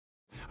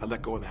I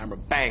let go of the hammer,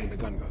 bang, the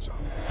gun goes off.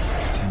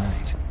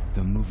 Tonight,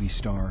 the movie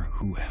star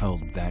who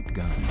held that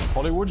gun.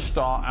 Hollywood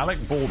star Alec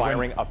Baldwin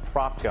firing a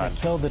prop gun. They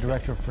killed the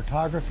director of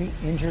photography,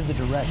 injured the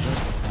director.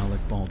 Alec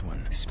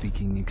Baldwin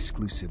speaking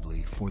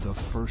exclusively for the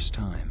first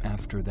time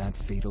after that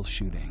fatal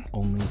shooting,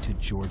 only to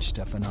George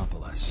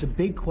Stephanopoulos. The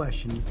big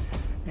question,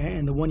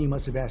 and the one you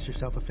must have asked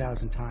yourself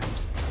 1,000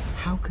 times,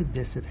 how could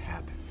this have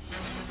happened?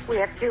 We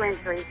have 2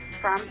 injuries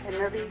from the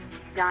movie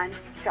gun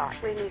shot.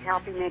 We need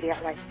help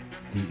immediately.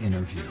 The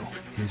interview,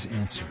 his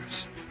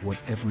answers, what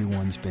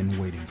everyone's been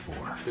waiting for.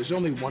 There's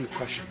only one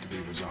question to be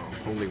resolved,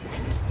 only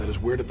one. That is,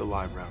 where did the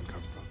live round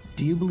come from?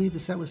 Do you believe the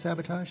set was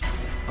sabotaged?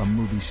 A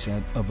movie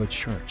set of a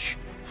church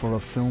for a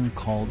film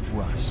called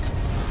Rust,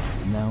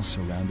 now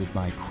surrounded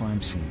by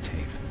crime scene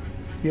tape.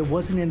 It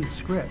wasn't in the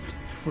script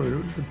for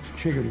the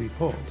trigger to be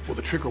pulled. Well,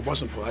 the trigger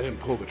wasn't pulled. I didn't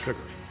pull the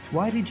trigger.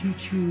 Why did you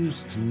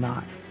choose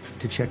not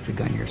to check the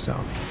gun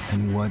yourself?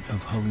 And what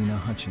of Helena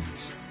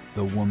Hutchins,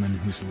 the woman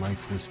whose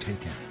life was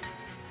taken?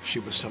 She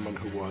was someone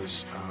who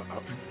was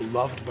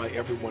loved by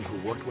everyone who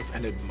worked with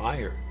and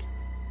admired.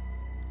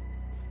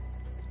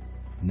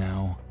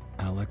 Now,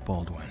 Alec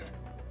Baldwin.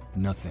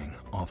 Nothing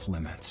off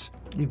limits.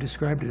 You've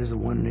described it as a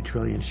 1 in a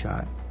trillion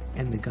shot,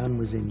 and the gun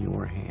was in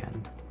your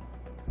hand.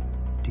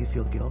 Do you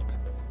feel guilt?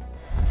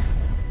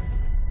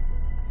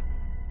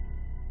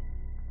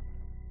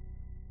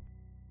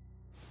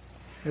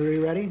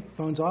 Everybody ready?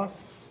 Phones off?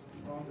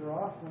 Phones are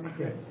off. Let me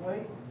get a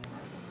slate.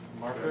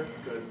 Marker?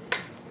 Good.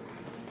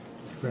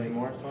 Great. Any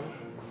more, Tony?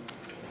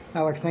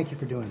 Alec, thank you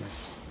for doing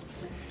this.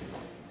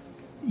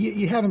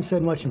 You haven't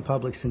said much in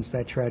public since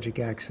that tragic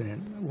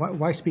accident.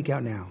 Why speak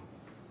out now?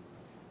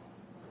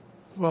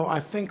 Well, I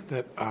think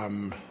that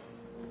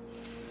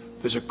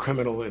there's a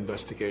criminal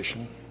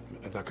investigation.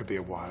 That could be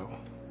a while.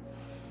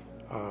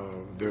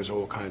 There's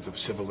all kinds of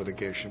civil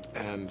litigation.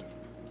 And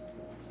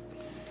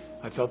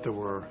I felt there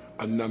were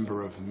a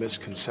number of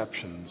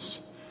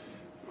misconceptions,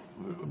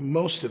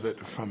 most of it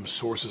from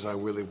sources I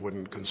really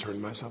wouldn't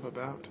concern myself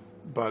about,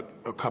 but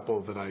a couple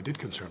that I did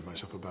concern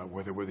myself about,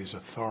 where there were these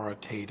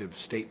authoritative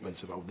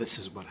statements about, this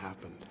is what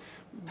happened.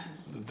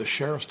 The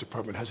Sheriff's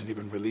Department hasn't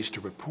even released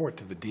a report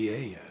to the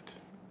DA yet.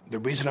 The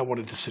reason I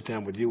wanted to sit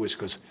down with you is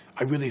because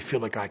I really feel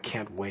like I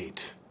can't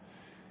wait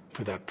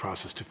for that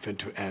process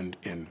to end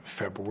in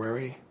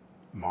February,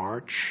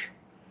 March.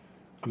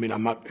 I mean,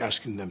 I'm not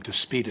asking them to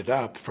speed it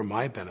up for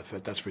my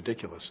benefit. That's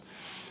ridiculous.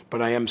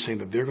 But I am saying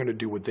that they're going to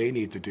do what they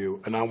need to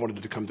do, and I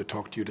wanted to come to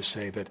talk to you to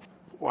say that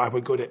I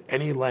would go to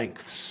any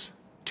lengths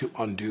to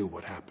undo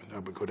what happened. I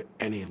would go to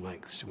any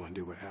lengths to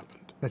undo what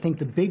happened. I think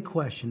the big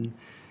question,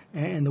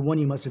 and the one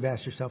you must have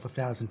asked yourself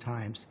 1,000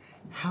 times,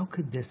 how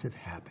could this have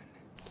happened?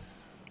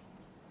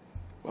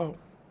 Well,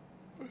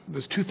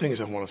 there's 2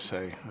 things I want to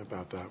say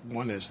about that.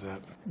 One is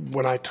that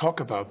when I talk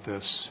about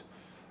this,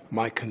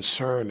 my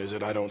concern is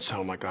that I don't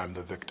sound like I'm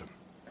the victim.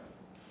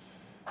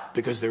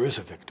 Because there is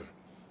a victim.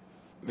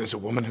 There's a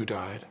woman who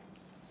died,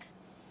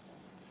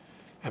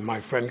 and my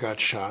friend got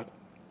shot.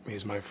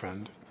 He's my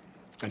friend.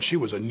 And she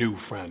was a new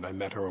friend. I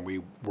met her and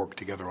we worked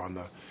together on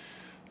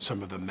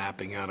some of the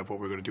mapping out of what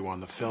we're going to do on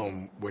the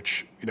film,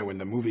 which, you know, in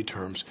the movie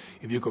terms,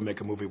 if you go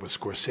make a movie with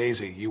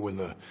Scorsese, you and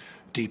the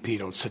DP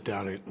don't sit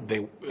down and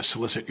they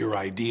solicit your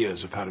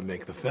ideas of how to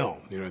make the film,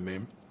 you know what I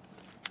mean?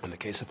 In the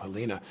case of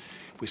Helena,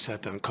 we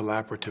sat down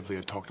collaboratively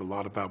and talked a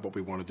lot about what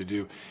we wanted to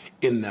do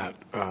in that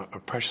a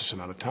precious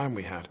amount of time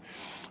we had.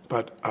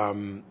 But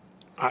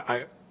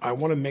I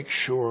want to make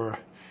sure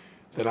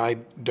that I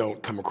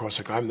don't come across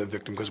like I'm the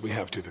victim, because we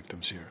have 2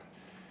 victims here.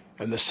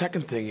 And the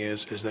second thing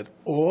is that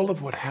all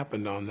of what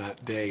happened on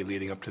that day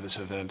leading up to this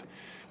event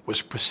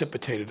was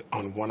precipitated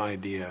on one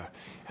idea,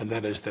 and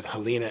that is that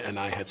Helena and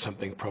I had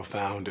something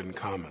profound in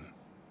common.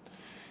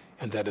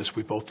 And that is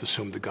we both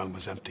assumed the gun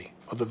was empty,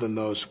 other than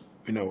those,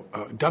 you know,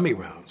 dummy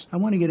rounds. I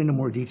want to get into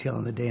more detail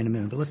on the day in a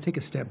minute, but let's take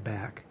a step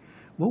back.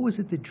 What was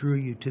it that drew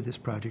you to this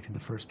project in the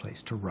first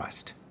place, to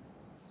Rust?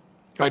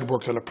 I'd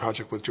worked on a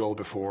project with Joel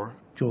before.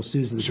 Joel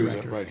Souza, the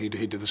director. Right. He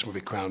did this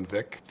movie, Crown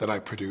Vic, that I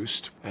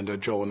produced. And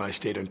Joel and I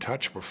stayed in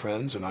touch. We're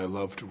friends, and I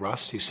loved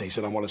Rust. He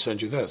said, I want to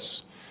send you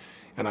this.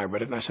 And I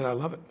read it, and I said, I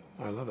love it.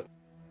 I love it.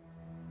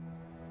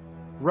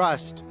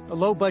 Rust, a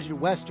low-budget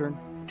Western,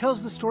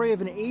 tells the story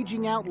of an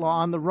aging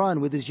outlaw on the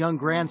run with his young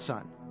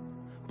grandson.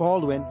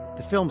 Baldwin,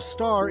 the film's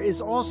star,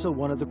 is also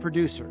one of the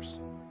producers.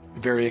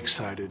 Very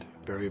excited,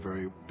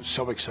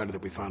 so excited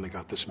that we finally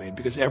got this made,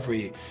 because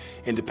every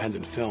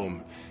independent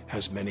film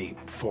has many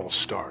false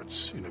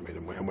starts, you know what I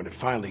mean? And when it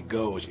finally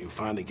goes, and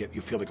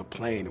you feel like a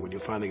plane, and when you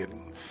finally get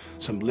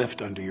some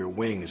lift under your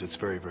wings, it's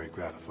very, very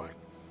gratifying.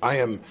 I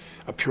am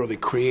a purely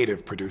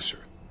creative producer.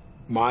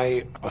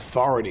 My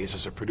authorities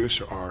as a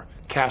producer are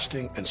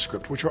casting and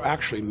script, which are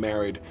actually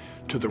married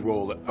to the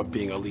role of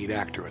being a lead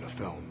actor in a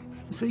film.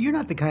 So you're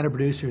not the kind of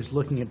producer who's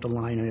looking at the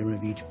line item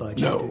of each budget?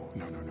 No.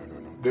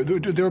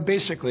 There are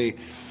basically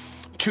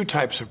 2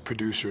 types of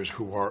producers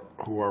who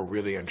are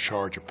really in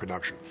charge of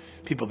production.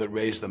 People that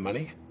raise the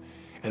money,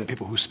 and the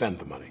people who spend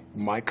the money.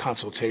 My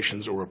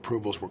consultations or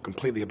approvals were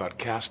completely about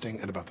casting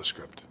and about the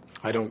script.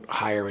 I don't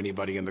hire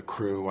anybody in the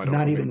crew. I don't.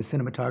 Not even the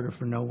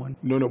cinematographer, no one?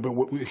 No, but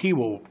he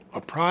will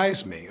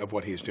apprise me of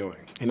what he's doing.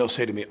 And he'll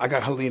say to me, I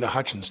got Helena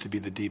Hutchins to be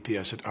the DP.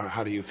 I said,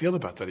 how do you feel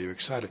about that? Are you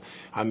excited?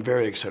 I'm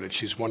very excited.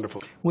 She's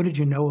wonderful. What did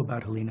you know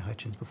about Helena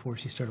Hutchins before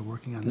she started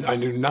working on this? I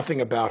knew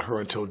nothing about her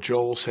until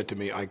Joel said to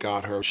me, I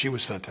got her. She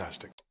was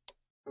fantastic.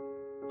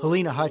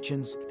 Helena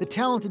Hutchins, the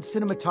talented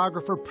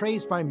cinematographer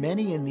praised by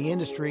many in the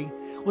industry,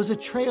 was a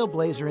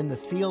trailblazer in the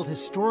field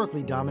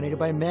historically dominated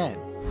by men.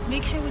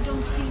 Make sure we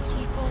don't see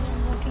people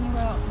walking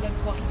around,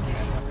 like walking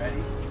around.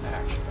 Ready?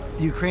 Action.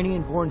 The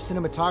Ukrainian-born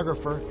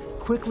cinematographer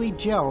quickly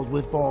gelled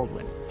with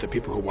Baldwin. The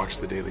people who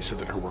watched The Daily said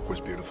that her work was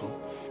beautiful.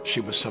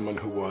 She was someone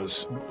who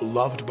was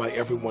loved by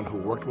everyone who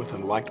worked with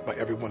and liked by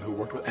everyone who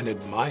worked with and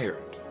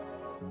admired.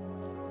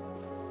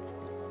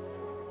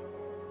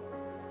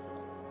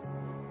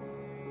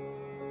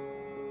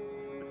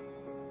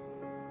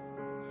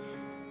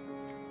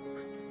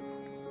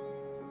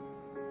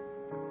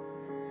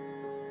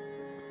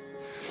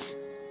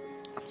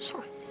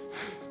 Sorry.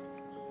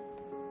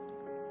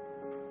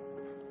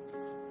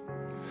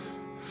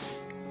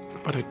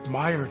 But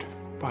admired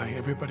by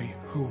everybody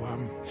who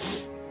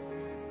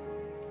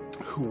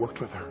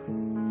worked with her.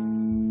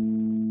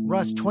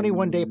 Rust's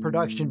 21-day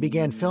production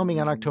began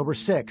filming on October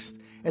 6th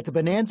at the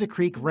Bonanza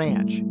Creek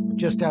Ranch,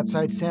 just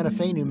outside Santa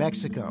Fe, New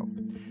Mexico.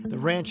 The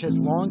ranch has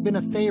long been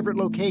a favorite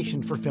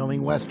location for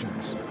filming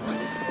Westerns.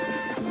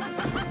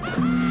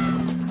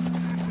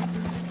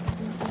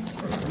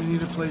 We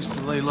need a place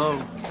to lay low.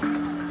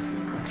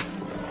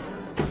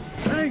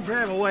 Things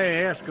have a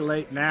way of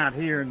escalating out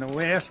here in the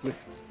West with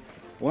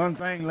one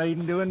thing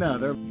leading to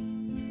another.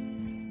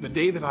 The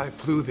day that I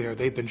flew there,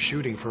 they'd been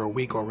shooting for a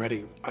week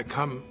already. I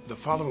come the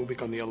following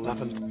week on the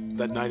 11th.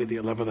 That night of the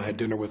 11th, I had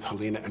dinner with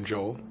Helena and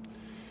Joel,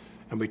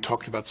 and we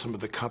talked about some of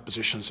the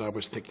compositions I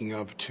was thinking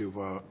of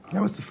to...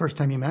 That was the first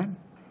time you met?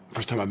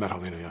 First time I met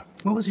Helena, yeah.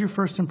 What was your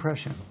first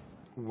impression?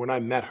 When I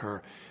met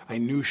her, I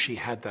knew she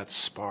had that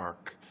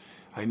spark.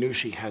 I knew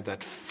she had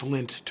that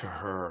flint to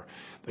her,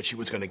 that she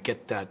was going to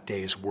get that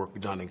day's work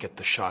done and get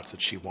the shots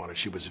that she wanted.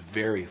 She was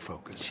very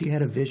focused. She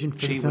had a vision for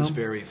the film? She was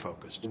very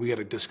focused. We had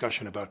a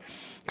discussion about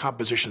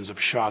compositions of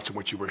shots in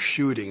which you were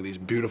shooting these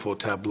beautiful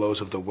tableaus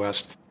of the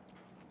West.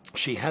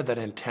 She had that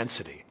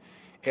intensity.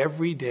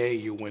 Every day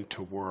you went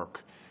to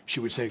work, she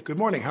would say, good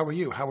morning, how are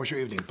you? How was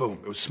your evening? Boom.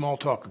 It was small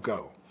talk,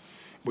 go.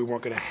 We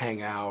weren't going to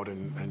hang out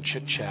and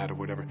chit-chat or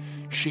whatever.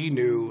 She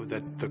knew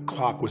that the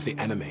clock was the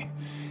enemy,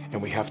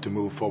 and we have to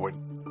move forward.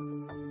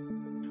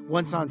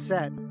 Once on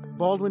set,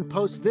 Baldwin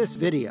posts this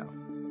video.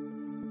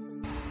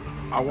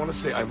 I want to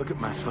say I look at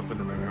myself in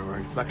the mirror, a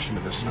reflection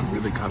of this, and I'm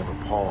really kind of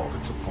appalled.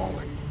 It's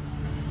appalling.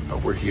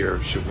 We're here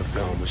shooting a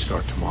film. We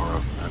start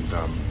tomorrow, and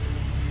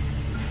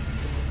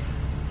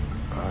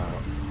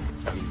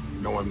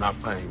no, I'm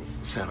not playing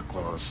Santa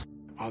Claus.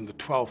 On the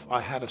 12th,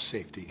 I had a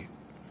safety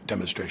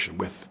demonstration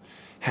with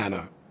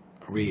Hannah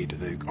Reed,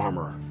 the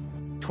armorer.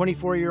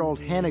 24-year-old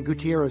Hannah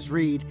Gutierrez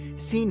Reed,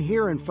 seen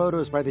here in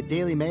photos by the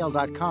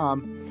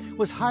DailyMail.com,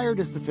 was hired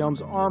as the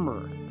film's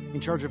armorer, in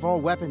charge of all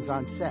weapons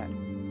on set.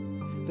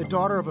 The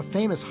daughter of a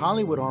famous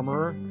Hollywood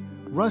armorer,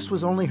 Rust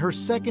was only her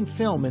second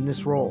film in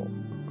this role.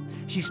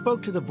 She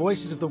spoke to the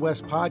Voices of the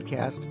West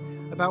podcast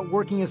about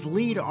working as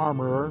lead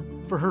armorer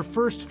for her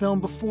first film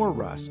before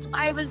Rust.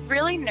 I was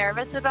really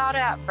nervous about it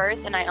at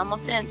first, and I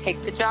almost didn't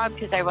take the job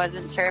because I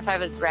wasn't sure if I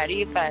was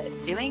ready, but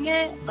doing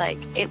it,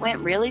 it went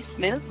really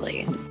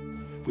smoothly.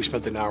 We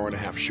spent an hour and a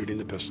half shooting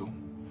the pistol,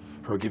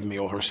 her giving me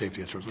all her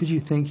safety instructions. Did you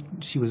think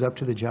she was up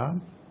to the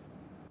job?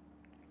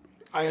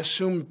 I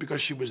assumed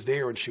because she was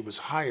there and she was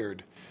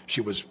hired,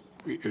 she was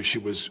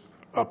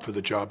up for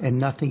the job. And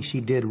nothing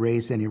she did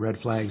raised any red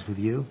flags with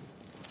you?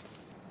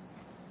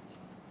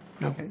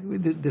 No.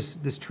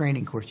 This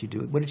training course you do,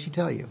 what did she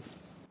tell you?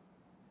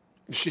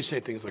 She'd say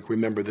things like,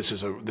 remember, this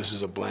is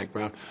a blank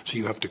round, so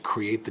you have to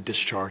create the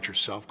discharge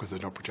yourself because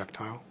there's no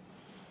projectile.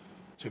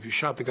 So if you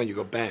shot the gun, you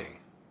go bang.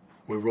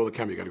 When we roll the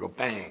camera, you got to go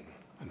bang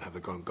and have the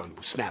gun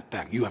snap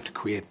back. You have to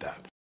create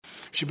that.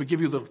 She would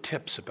give you little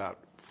tips about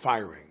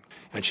firing,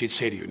 and she'd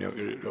say to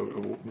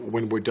you,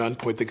 when we're done,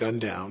 point the gun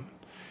down.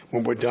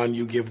 When we're done,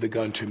 you give the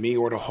gun to me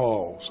or to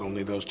Halls,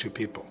 only those two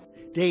people.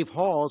 Dave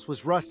Halls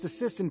was Rust's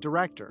assistant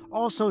director,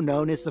 also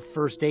known as the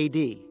first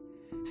AD.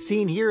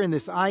 Seen here in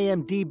this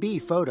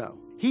IMDb photo,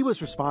 he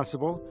was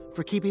responsible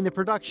for keeping the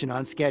production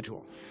on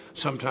schedule.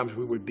 Sometimes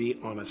we would be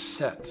on a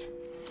set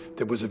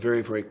that was a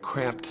very, very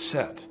cramped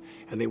set,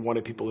 and they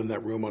wanted people in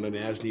that room on an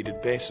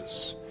as-needed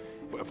basis.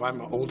 If I'm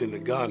holding the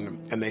gun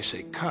and they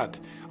say cut,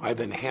 I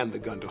then hand the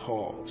gun to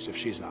Halls if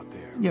she's not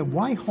there. Yeah,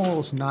 why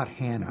Halls, not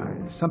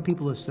Hannah? Some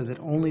people have said that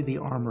only the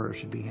armorer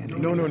should be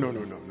handling No.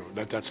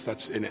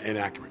 That's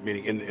inaccurate,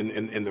 meaning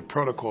in the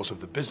protocols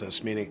of the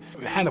business, meaning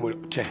Hannah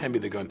would to hand me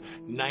the gun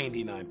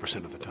 99%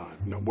 of the time,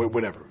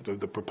 whatever,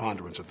 the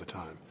preponderance of the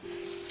time.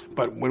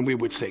 But when we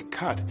would say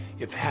cut,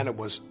 if Hannah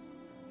was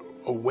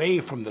away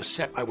from the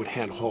set, I would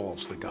hand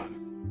Halls the gun.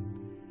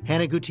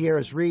 Hannah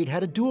Gutierrez Reed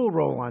had a dual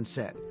role on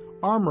set,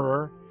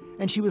 armorer,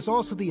 and she was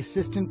also the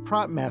assistant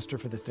prop master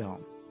for the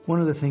film. One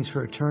of the things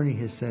her attorney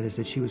has said is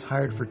that she was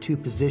hired for 2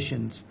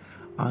 positions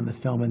on the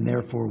film and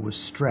therefore was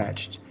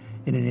stretched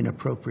in an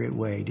inappropriate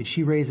way. Did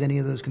she raise any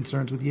of those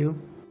concerns with you?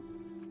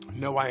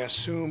 No, I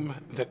assume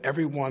that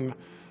everyone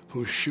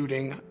who's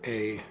shooting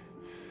a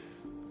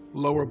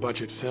lower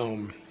budget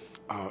film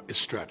is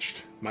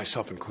stretched,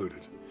 myself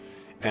included.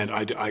 And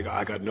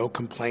I got no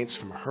complaints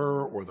from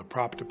her or the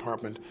prop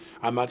department.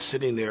 I'm not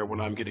sitting there when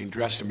I'm getting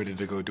dressed and ready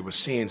to go do a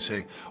scene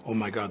saying, oh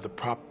my God, the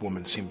prop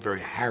woman seemed very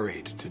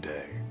harried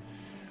today.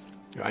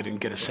 I didn't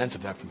get a sense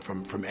of that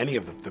from any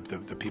of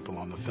the people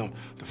on the film.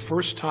 The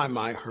first time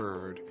I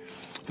heard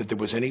that there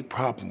was any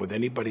problem with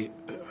anybody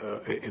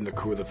in the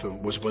crew of the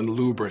film was when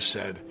Luber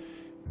said,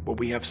 well,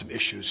 we have some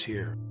issues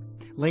here.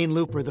 Lane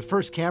Looper, the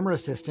first camera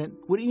assistant,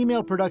 would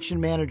email production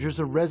managers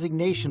a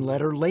resignation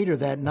letter later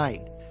that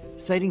night,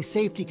 citing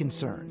safety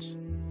concerns.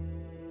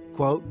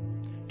 Quote,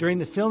 during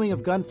the filming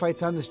of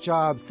gunfights on this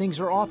job, things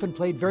are often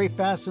played very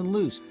fast and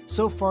loose.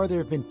 So far, there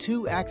have been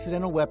 2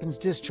 accidental weapons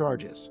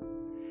discharges.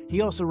 He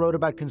also wrote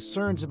about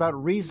concerns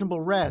about reasonable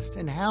rest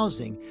and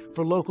housing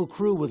for local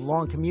crew with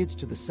long commutes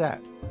to the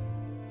set.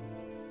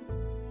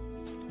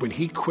 When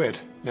he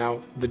quit,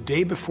 now, the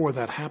day before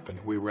that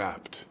happened, we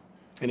wrapped.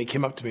 And he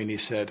came up to me and he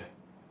said,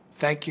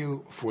 thank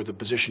you for the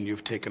position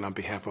you've taken on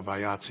behalf of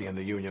IATSE and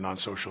the union on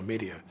social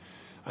media.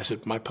 I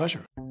said, my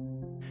pleasure.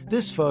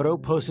 This photo,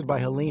 posted by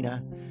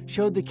Helena,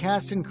 showed the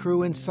cast and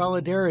crew in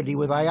solidarity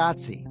with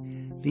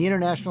IATSE, the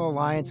International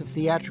Alliance of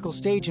Theatrical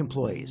Stage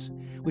Employees,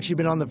 which had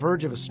been on the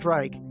verge of a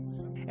strike.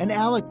 And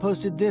Alec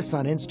posted this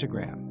on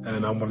Instagram.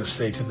 And I want to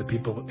say to the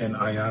people in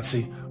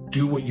IATSE,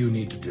 do what you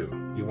need to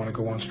do. You want to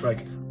go on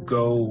strike?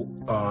 Go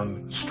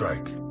on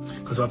strike.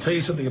 Because I'll tell you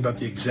something about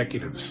the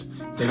executives.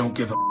 They don't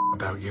give a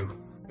about you.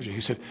 He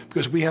said,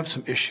 because we have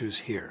some issues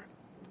here.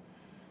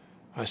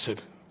 I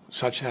said,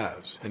 such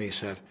as? And he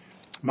said,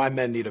 my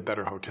men need a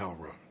better hotel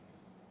room.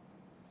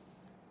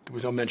 There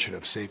was no mention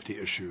of safety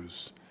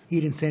issues. He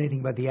didn't say anything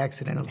about the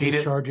accidental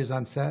discharges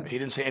on set? He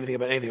didn't say anything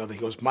about anything else. He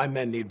goes, my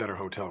men need better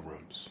hotel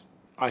rooms.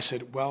 I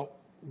said, well,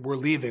 we're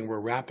leaving, we're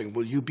wrapping.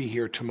 Will you be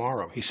here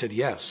tomorrow? He said,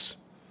 yes.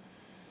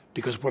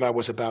 Because what I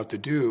was about to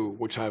do,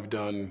 which I've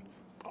done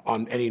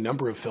on any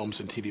number of films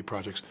and TV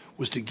projects,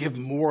 was to give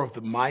more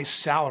of my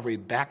salary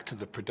back to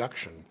the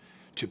production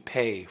to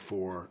pay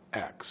for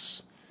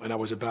X. And I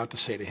was about to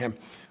say to him,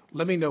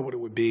 let me know what it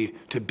would be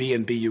to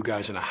B&B you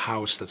guys in a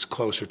house that's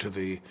closer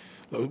to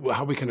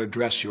how we can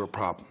address your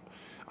problem.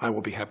 I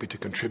will be happy to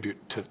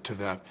contribute to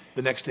that.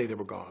 The next day they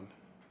were gone.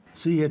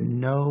 So you had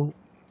no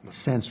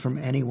sense from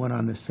anyone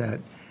on the set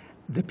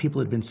that people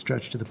had been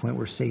stretched to the point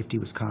where safety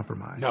was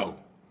compromised? No,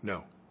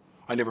 no.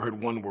 I never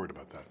heard one word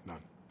about that,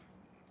 none.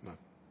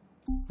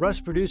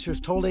 Rush producers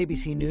told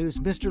ABC News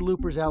Mr.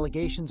 Looper's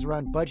allegations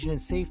around budget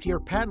and safety are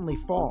patently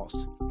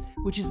false,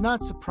 which is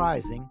not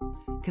surprising,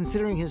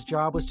 considering his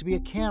job was to be a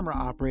camera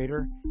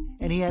operator,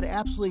 and he had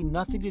absolutely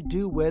nothing to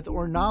do with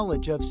or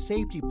knowledge of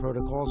safety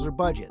protocols or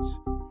budgets.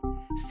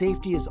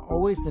 Safety is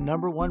always the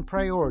 #1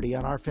 priority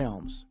on our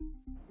films.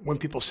 When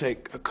people say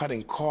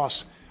cutting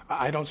costs,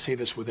 I don't say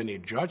this with any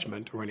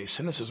judgment or any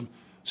cynicism.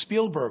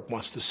 Spielberg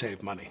wants to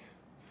save money.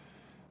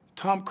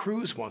 Tom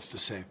Cruise wants to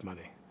save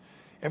money.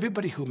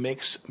 Everybody who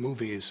makes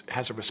movies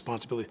has a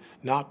responsibility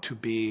not to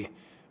be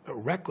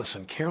reckless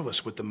and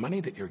careless with the money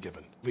that you're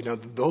given. We know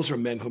those are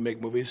men who make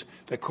movies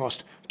that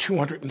cost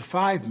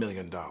 $205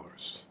 million.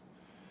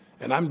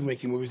 And I'm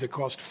making movies that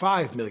cost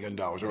 $5 million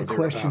or thereabouts. The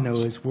question,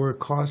 though, is were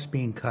costs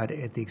being cut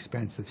at the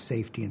expense of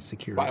safety and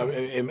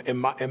security? In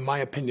my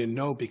opinion,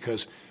 no,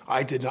 because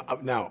I did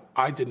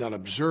not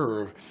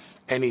observe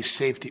any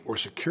safety or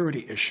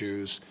security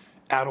issues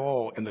at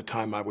all in the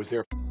time I was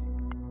there.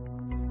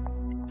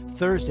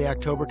 Thursday,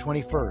 October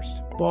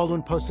 21st,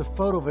 Baldwin posts a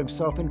photo of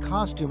himself in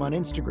costume on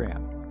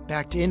Instagram.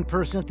 Back to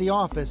in-person at the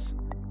office.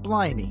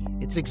 Blimey,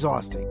 it's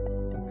exhausting.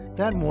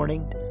 That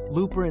morning,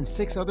 Looper and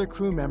 6 other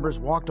crew members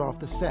walked off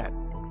the set.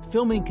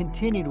 Filming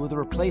continued with a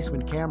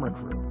replacement camera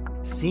crew.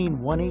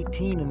 Scene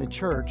 118 in the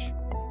church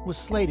was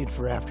slated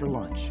for after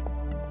lunch.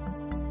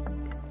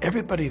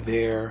 Everybody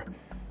there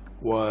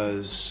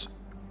was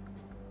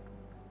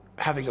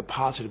having a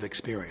positive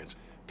experience.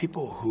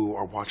 People who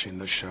are watching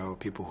this show,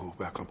 people who are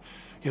back home,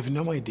 you have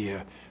no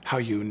idea how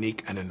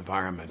unique an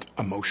environment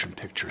a motion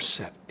picture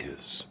set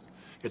is.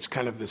 It's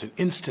kind of, there's an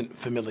instant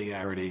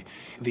familiarity.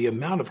 The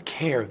amount of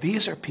care,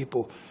 these are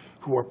people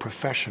who are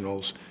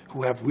professionals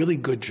who have really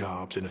good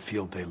jobs in a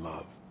field they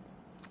love.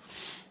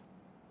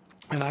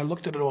 And I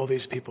looked at all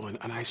these people and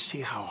I see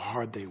how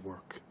hard they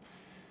work.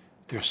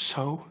 They're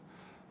so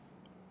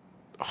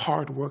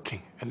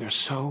hardworking and they're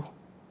so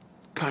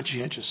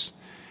conscientious.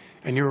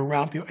 And you're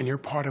around people and you're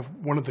part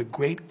of one of the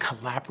great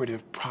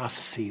collaborative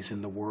processes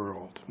in the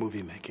world,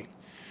 movie making.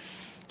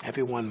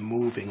 Everyone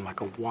moving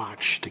like a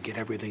watch to get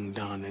everything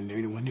done. And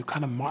when you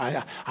kind of,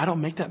 I don't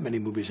make that many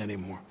movies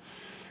anymore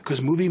because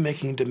movie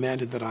making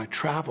demanded that I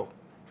travel.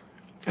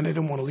 And I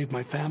didn't want to leave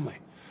my family.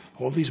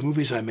 All these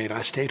movies I made,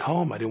 I stayed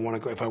home. I didn't want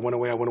to go. If I went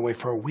away, I went away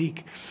for a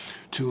week.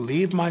 To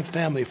leave my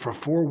family for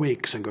 4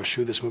 weeks and go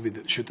shoot this movie,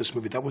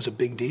 that was a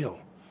big deal.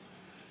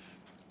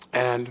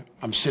 And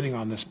I'm sitting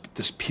on this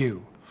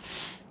pew.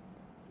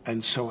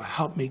 And so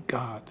help me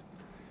God,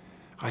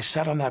 I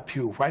sat on that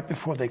pew right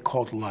before they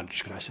called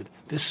lunch, and I said,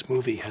 this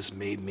movie has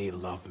made me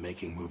love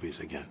making movies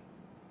again.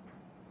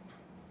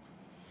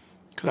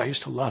 Because I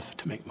used to love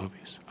to make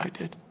movies. I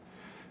did.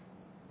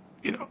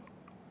 You know,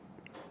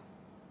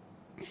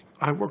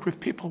 I worked with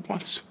people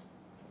once.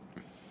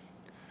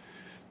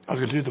 I was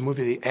going to do the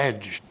movie The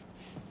Edge.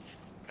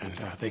 And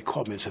they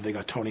called me and said they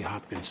got Tony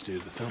Hopkins to do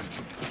the film.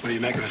 What do you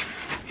make of it?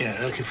 Yeah,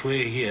 okay, for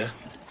you here.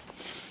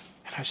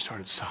 And I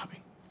started sobbing.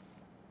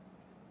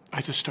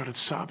 I just started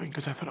sobbing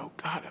because I thought, oh,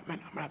 God, I'm going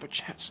to have a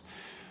chance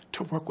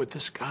to work with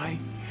this guy.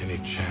 Any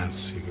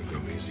chance you could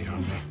go easy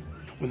on me?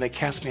 When they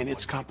cast me in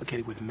It's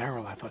Complicated with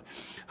Meryl, I thought,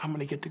 I'm going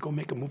to get to go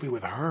make a movie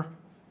with her.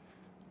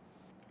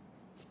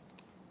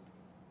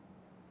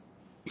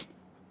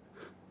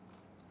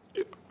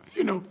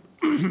 You know,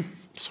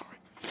 sorry.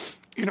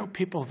 You know,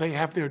 people, they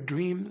have their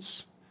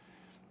dreams.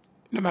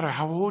 No matter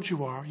how old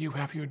you are, you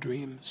have your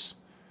dreams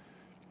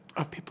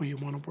of people you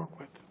want to work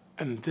with.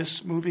 And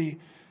this movie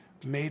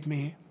made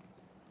me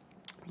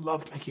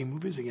love making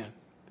movies again.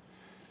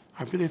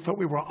 I really thought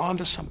we were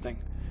onto something.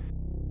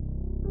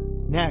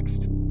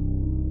 Next.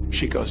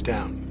 She goes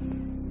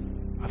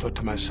down. I thought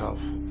to myself,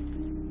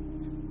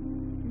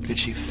 did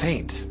she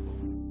faint?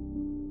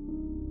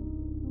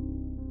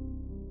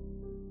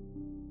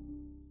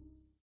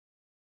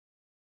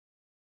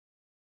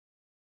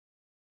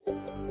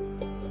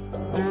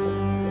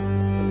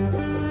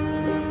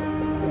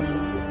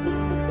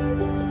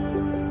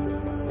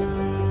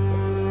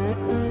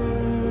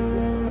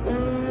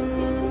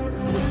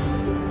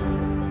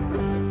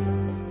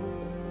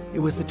 It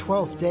was the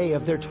 12th day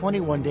of their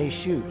 21-day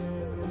shoot.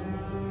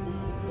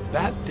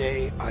 That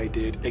day, I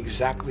did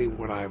exactly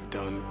what I've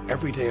done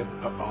every day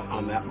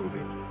on that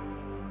movie.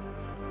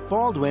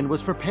 Baldwin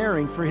was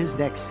preparing for his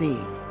next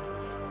scene,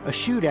 a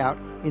shootout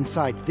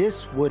inside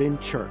this wooden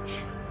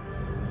church.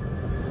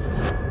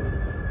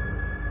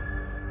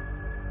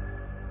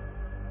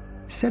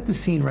 Set the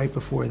scene right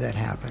before that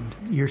happened.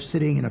 You're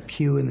sitting in a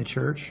pew in the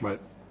church. Right.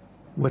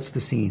 What's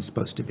the scene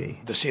supposed to be?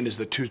 The scene is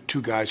the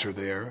two guys are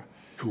there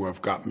who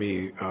have got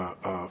me,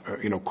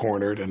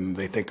 cornered, and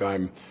they think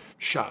I'm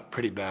shot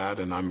pretty bad,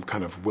 and I'm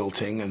kind of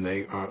wilting, and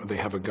they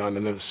have a gun,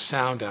 and the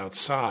sound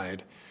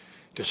outside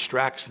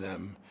distracts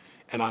them,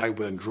 and I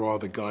then draw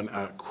the gun,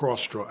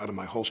 cross-draw out of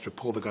my holster,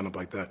 pull the gun up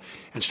like that,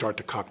 and start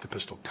to cock the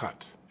pistol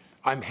cut.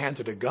 I'm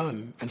handed a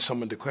gun, and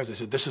someone declares, they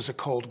said, this is a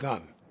cold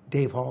gun.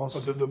 Dave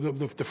Halls?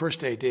 The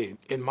first AD.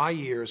 In my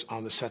years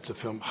on the sets of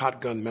film,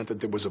 hot gun meant that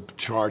there was a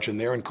charge in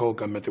there, and cold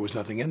gun meant there was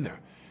nothing in there.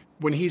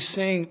 When he's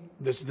saying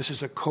this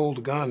is a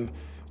cold gun,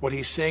 what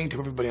he's saying to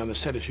everybody on the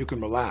set is you can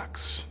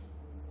relax.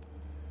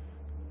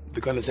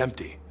 The gun is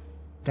empty.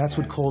 That's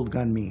what cold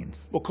gun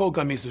means. Well, cold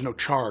gun means there's no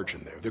charge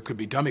in there. There could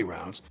be dummy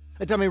rounds.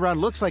 A dummy round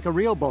looks like a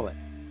real bullet,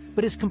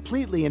 but is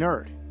completely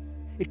inert.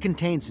 It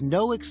contains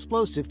no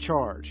explosive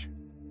charge.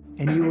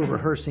 And you were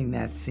rehearsing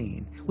that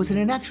scene. Was it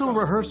an actual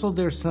rehearsal?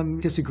 There's some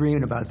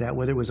disagreement about that,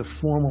 whether it was a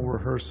formal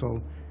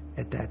rehearsal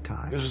at that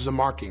time. This is a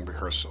marking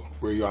rehearsal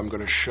where I'm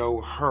going to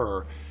show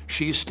her.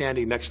 She's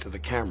standing next to the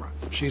camera.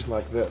 She's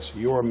like this.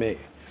 You're me.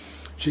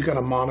 She's got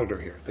a monitor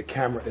here. The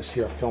camera is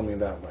here filming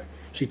that way.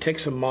 She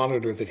takes a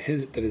monitor that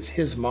is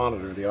his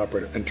monitor, the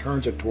operator, and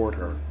turns it toward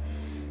her.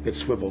 It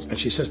swivels, and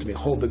she says to me,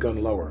 hold the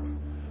gun lower.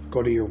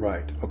 Go to your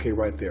right. Okay,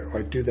 right there. All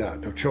right, do that.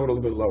 Now, show it a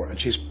little bit lower. And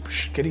she's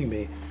getting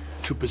me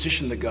to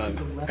position the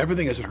gun.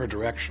 Everything is in her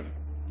direction.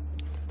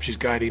 She's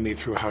guiding me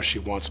through how she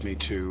wants me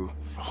to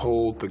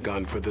hold the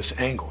gun for this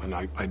angle. And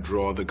I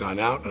draw the gun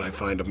out, and I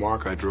find a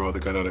mark. I draw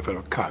the gun out, I find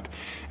a cut.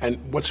 And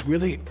what's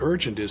really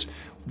urgent is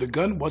the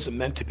gun wasn't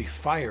meant to be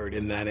fired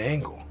in that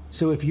angle.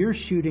 So if you're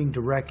shooting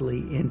directly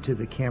into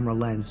the camera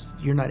lens,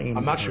 you're not aiming.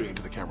 I'm not shooting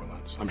into the camera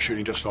lens. I'm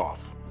shooting just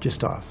off.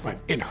 Just off. Right,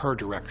 in her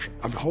direction.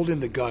 I'm holding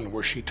the gun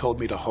where she told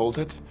me to hold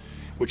it,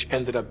 which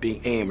ended up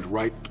being aimed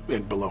right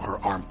in below her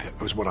armpit,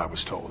 was what I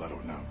was told. I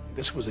don't know.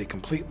 This was a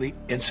completely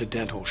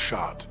incidental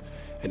shot,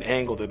 an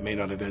angle that may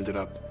not have ended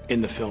up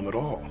in the film at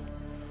all.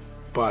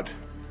 But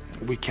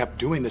we kept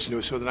doing this,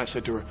 and so then I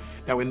said to her,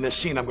 now in this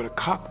scene, I'm going to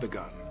cock the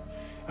gun.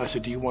 And I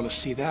said, do you want to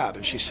see that?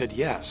 And she said,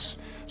 yes.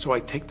 So I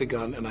take the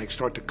gun and I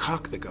start to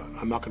cock the gun.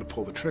 I'm not going to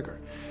pull the trigger.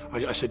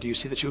 I said, do you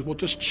see that? She goes, well,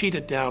 just cheat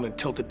it down and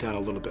tilt it down a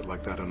little bit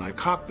like that. And I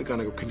cock the gun.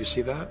 I go, can you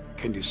see that?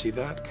 Can you see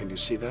that? Can you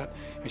see that?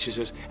 And she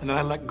says, and then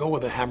I let go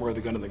of the hammer of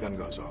the gun and the gun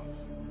goes off.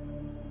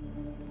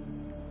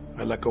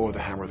 I let go of the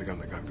hammer of the gun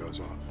and the gun goes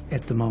off.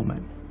 At the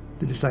moment.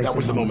 The decisive That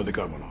was the moment the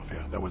gun went off,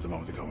 yeah. That was the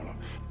moment the gun went off.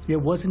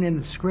 It wasn't in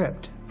the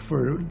script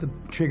for the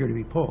trigger to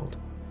be pulled.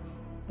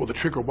 Well, the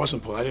trigger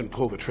wasn't pulled. I didn't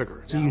pull the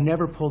trigger. So you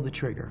never pulled the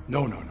trigger?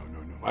 No.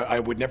 I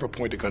would never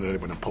point a gun at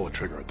anyone and pull a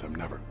trigger at them,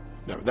 never.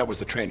 Never. That was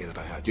the training that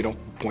I had. You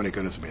don't point a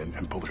gun at me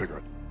and pull the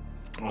trigger.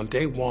 On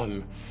day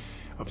one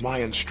of my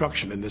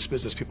instruction in this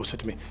business, people said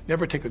to me,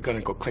 never take a gun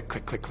and go click,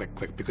 click, click, click,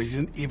 click, because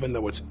even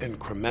though it's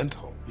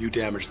incremental, you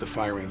damage the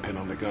firing pin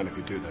on the gun if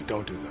you do that.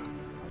 Don't do that.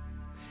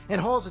 And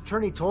Hall's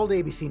attorney told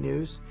ABC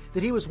News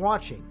that he was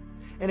watching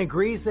and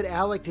agrees that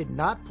Alec did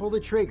not pull the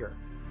trigger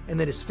and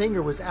that his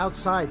finger was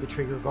outside the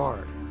trigger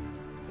guard.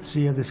 So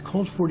you have this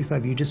Colt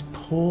 45, you just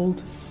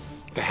pulled?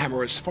 The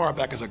hammer as far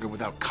back as I could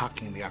without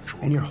cocking the actual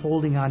And you're gun.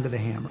 holding onto the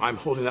hammer? I'm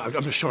holding that.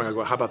 I'm just showing. I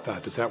go, how about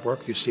that? Does that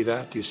work? Do you see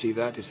that? Do you see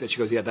that? She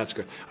goes, yeah, that's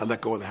good. I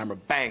let go of the hammer.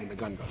 Bang, the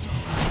gun goes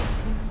off.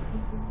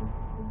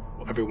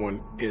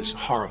 Everyone is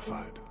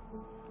horrified.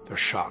 They're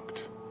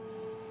shocked.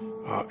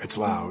 It's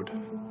loud.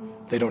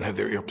 They don't have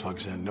their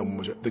earplugs in. No one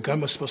was. The gun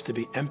was supposed to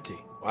be empty.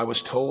 I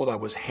was told I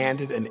was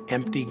handed an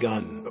empty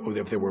gun.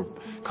 If there were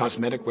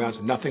cosmetic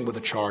rounds, nothing with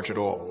a charge at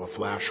all, a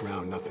flash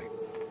round, nothing.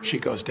 She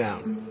goes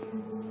down.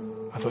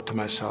 I thought to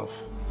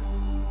myself,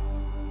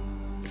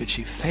 did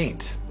she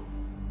faint?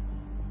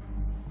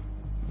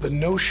 The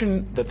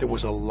notion that there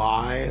was a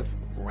live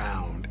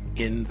round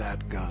in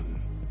that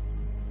gun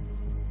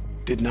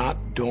did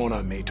not dawn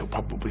on me till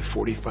probably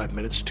 45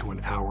 minutes to an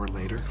hour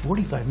later.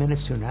 45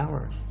 minutes to an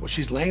hour? Well,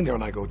 she's laying there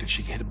and I go, did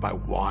she get hit by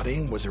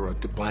wadding? Was there a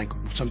blank?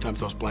 Sometimes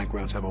those blank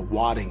rounds have a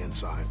wadding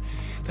inside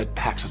that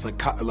packs, it's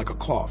like a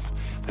cloth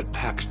that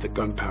packs the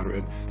gunpowder.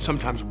 And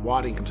sometimes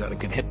wadding comes out and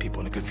can hit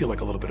people and it can feel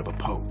like a little bit of a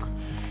poke.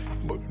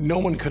 But no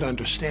one could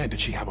understand,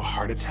 did she have a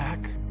heart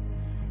attack?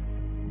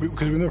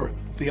 Because remember,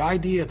 the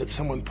idea that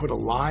someone put a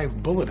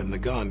live bullet in the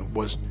gun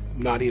was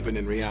not even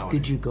in reality.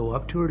 Did you go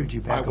up to her or did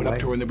you back away? I went up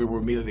to her and then we were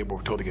immediately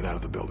told to get out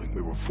of the building.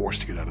 We were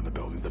forced to get out of the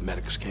building. The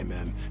medics came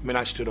in. I mean,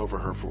 I stood over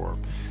her for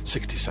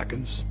 60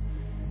 seconds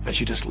and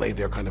she just lay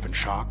there kind of in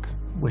shock.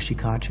 Was she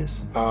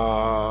conscious?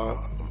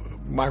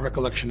 My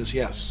recollection is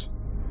yes.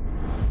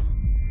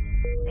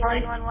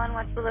 911,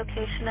 what's the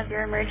location of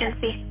your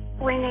emergency?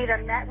 We need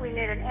an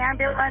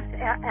ambulance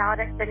out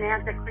at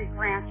Bonanza Creek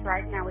Ranch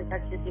right now. We've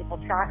had 2 people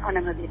shot on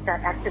a movie set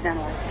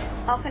accidentally.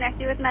 I'll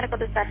connect you with medical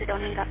dispatch. Don't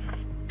hang up.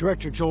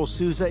 Director Joel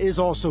Souza is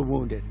also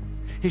wounded.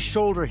 His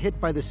shoulder hit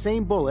by the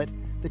same bullet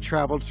that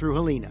traveled through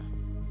Helena.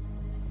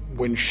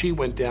 When she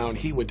went down,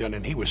 he went down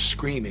and he was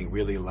screaming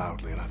really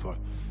loudly. And I thought,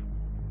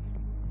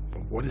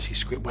 what is he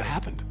screaming? What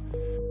happened?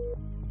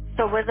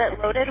 So was it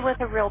loaded with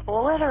a real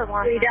bullet or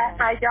one?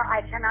 I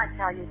cannot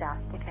tell you that.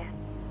 Okay.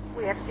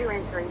 We have 2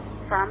 injuries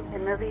from a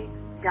movie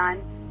gun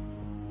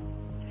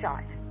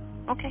shot.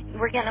 Okay,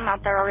 we're getting them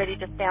out there already.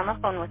 Just stay on the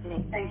phone with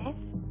me. Thank you.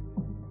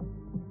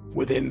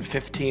 Within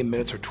 15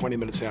 minutes or 20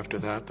 minutes after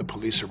that, the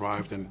police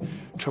arrived and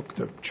took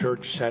the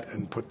church set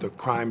and put the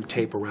crime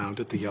tape around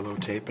it, the yellow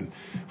tape, and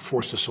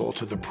forced us all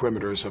to the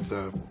perimeters of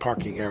the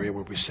parking area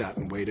where we sat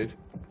and waited.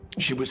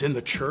 She was in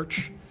the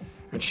church,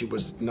 and she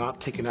was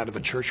not taken out of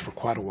the church for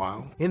quite a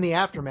while. In the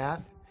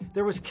aftermath,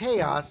 there was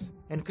chaos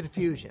and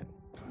confusion.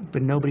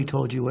 But nobody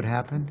told you what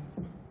happened?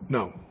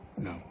 No.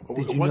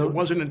 It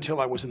wasn't until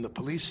I was in the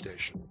police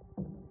station.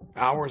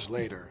 Hours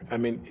later, I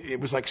mean, it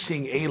was like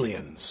seeing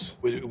aliens.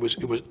 It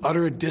was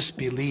utter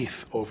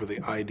disbelief over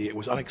the idea. It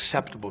was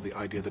unacceptable, the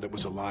idea that it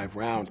was a live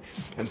round.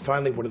 And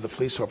finally, one of the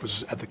police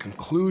officers, at the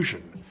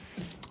conclusion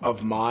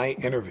of my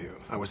interview,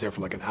 I was there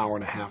for like an hour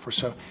and a half or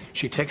so,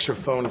 she takes her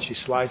phone and she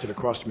slides it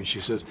across to me.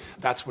 She says,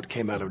 that's what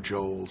came out of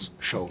Joel's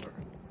shoulder,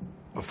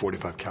 a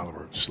 .45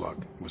 caliber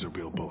slug. It was a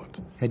real bullet.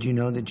 Had you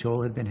known that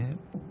Joel had been hit?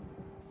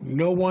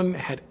 No one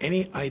had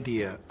any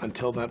idea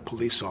until that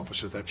police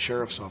officer, that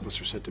sheriff's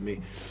officer, said to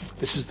me,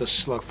 this is the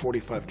slug,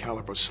 .45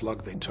 caliber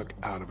slug they took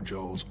out of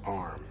Joel's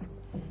arm.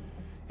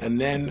 And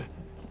then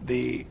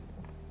the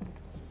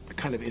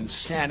kind of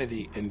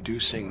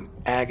insanity-inducing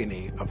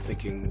agony of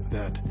thinking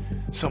that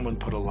someone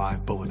put a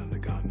live bullet in the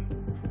gun.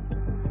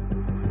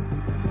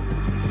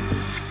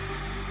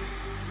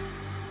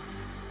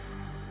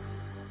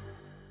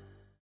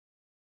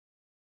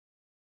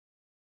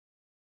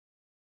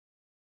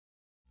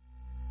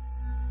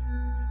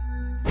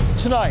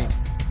 Tonight,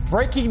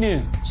 breaking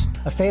news.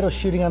 A fatal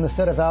shooting on the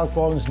set of Alec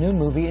Baldwin's new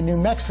movie in New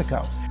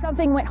Mexico.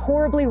 Something went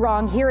horribly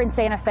wrong here in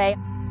Santa Fe.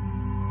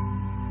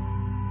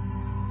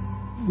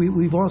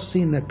 We've all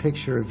seen that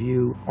picture of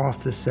you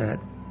off the set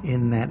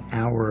in that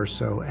hour or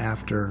so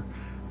after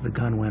the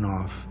gun went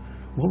off.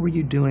 What were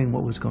you doing?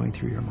 What was going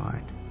through your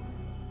mind?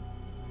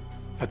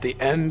 At the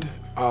end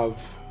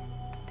of,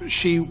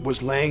 she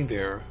was laying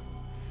there,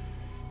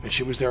 and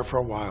she was there for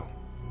a while.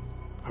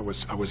 I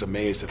was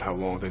amazed at how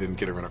long they didn't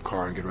get her in a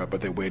car and get her out,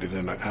 but they waited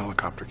and a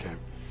helicopter came.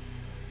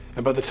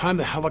 And by the time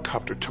the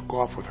helicopter took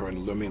off with her and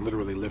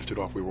literally lifted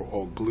off, we were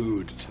all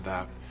glued to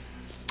that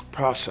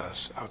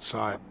process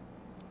outside.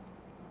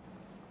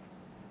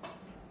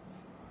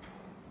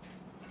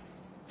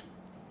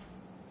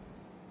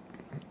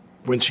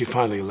 When she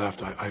finally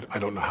left, I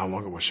don't know how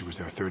long it was. She was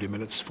there 30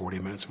 minutes, 40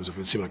 minutes.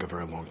 It seemed like a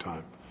very long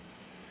time.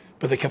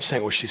 But they kept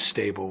saying, well, she's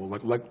stable.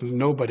 Like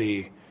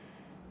nobody...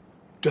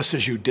 Just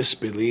as you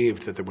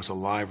disbelieved that there was a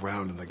live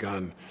round in the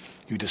gun,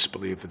 you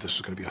disbelieved that this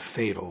was going to be a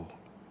fatal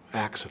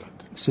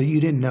accident. So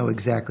you didn't know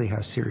exactly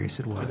how serious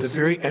it was? At the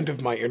very end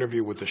of my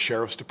interview with the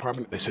sheriff's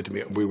department, they said to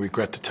me, we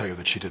regret to tell you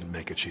that she didn't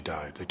make it, she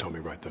died. They told me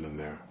right then and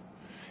there.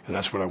 And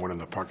that's when I went in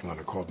the parking lot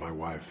and called my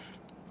wife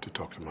to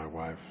talk to my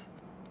wife.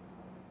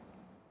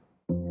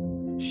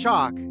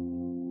 Shock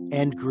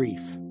and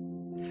grief.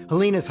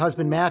 Helena's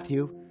husband,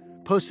 Matthew,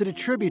 posted a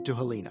tribute to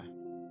Helena.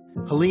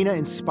 Helena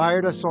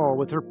inspired us all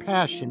with her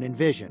passion and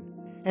vision,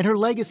 And her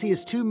legacy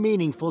is too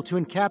meaningful to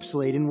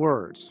encapsulate in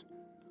words.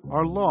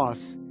 Our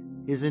loss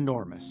is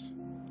enormous.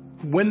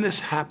 When this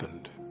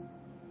happened,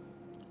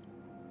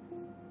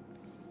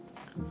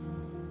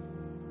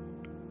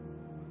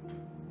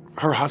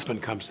 her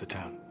husband comes to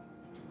town,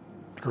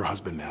 her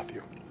husband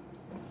Matthew.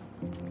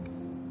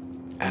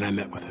 And I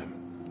met with him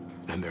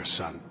and their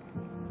son.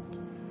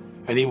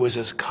 And he was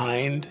as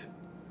kind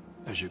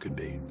as you could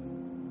be.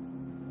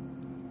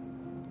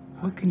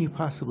 What can you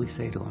possibly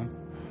say to him?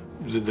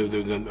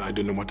 I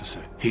didn't know what to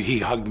say. He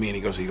hugged me and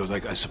he goes,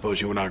 I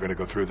suppose you and I are going to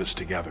go through this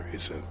together, he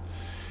said.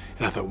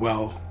 And I thought,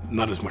 well,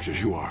 not as much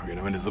as you are, you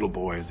know. And his little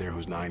boy is there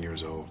who's 9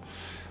 years old.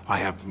 I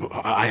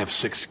have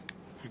 6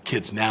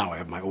 kids now. I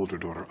have my older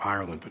daughter,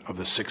 Ireland, but of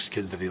the 6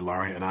 kids that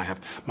Ilaria and I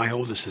have, my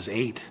oldest is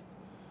 8.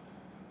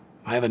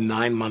 I have a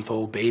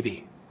 9-month-old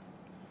baby.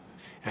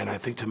 And I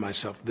think to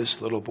myself,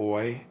 this little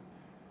boy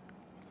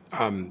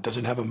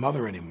doesn't have a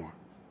mother anymore.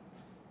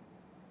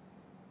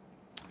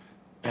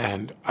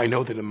 And I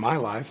know that in my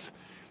life,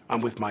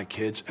 I'm with my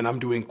kids, and I'm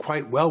doing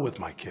quite well with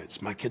my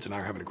kids. My kids and I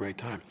are having a great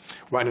time,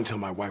 right until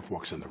my wife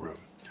walks in the room,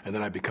 and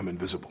then I become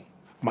invisible.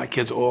 My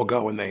kids all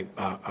go and they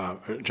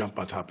jump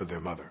on top of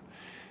their mother.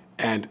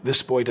 And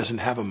this boy doesn't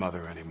have a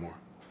mother anymore.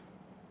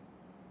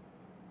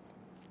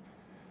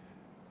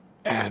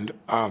 And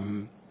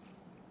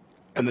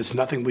there's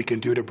nothing we can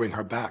do to bring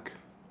her back.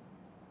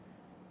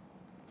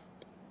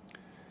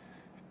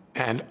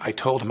 And I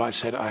told him, I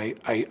said, I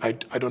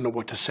don't know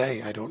what to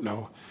say. I don't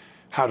know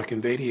how to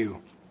convey to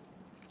you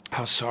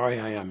how sorry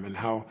I am and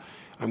how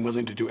I'm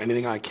willing to do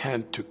anything I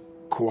can to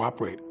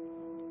cooperate.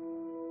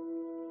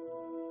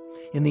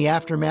 In the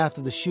aftermath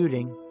of the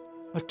shooting,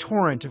 a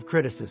torrent of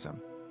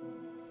criticism.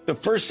 The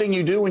first thing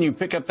you do when you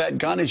pick up that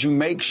gun is you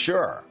make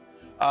sure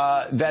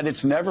that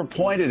it's never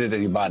pointed at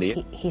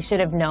anybody. He should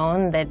have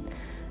known that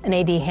an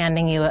AD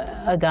handing you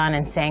a gun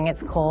and saying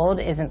it's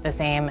cold isn't the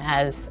same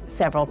as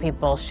several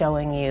people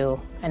showing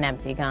you an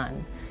empty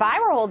gun. If I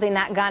were holding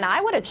that gun, I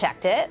would have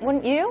checked it,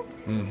 wouldn't you?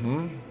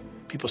 Mm-hmm.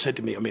 People said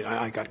to me,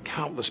 I got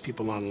countless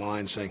people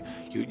online saying,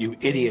 you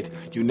idiot,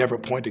 you never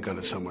point a gun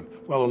at someone.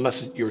 Well,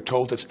 unless you're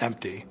told it's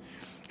empty,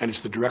 and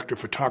it's the director of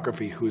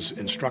photography who's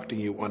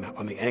instructing you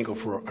on the angle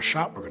for a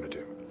shot we're going to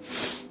do.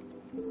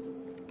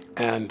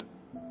 And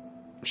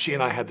she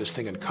and I had this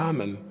thing in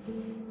common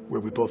where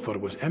we both thought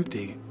it was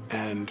empty,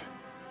 and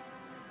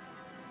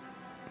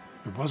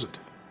it wasn't.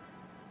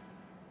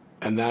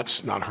 And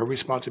that's not her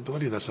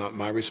responsibility, that's not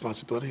my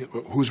responsibility.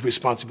 Whose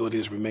responsibility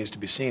is remains to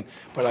be seen.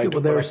 But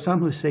Well, there are some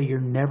who say you're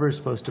never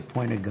supposed to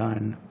point a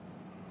gun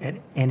at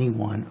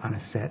anyone on a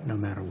set, no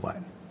matter what.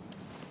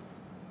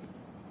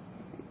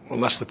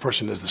 Unless the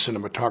person is the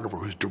cinematographer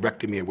who's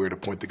directing me where to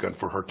point the gun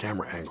for her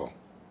camera angle.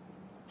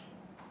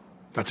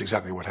 That's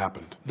exactly what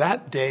happened.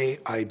 That day,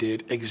 I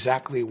did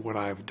exactly what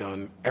I've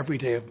done every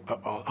day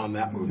on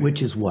that movie.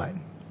 Which is what?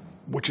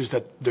 Which is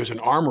that there's an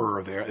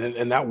armorer there,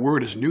 and that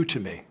word is new to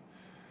me.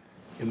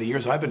 In the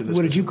years I've been in this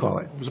What did business, you call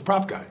it? It was a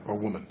prop guy or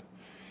woman.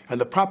 And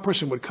the prop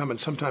person would come, and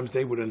sometimes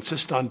they would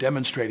insist on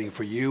demonstrating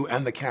for you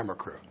and the camera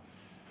crew.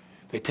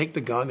 They take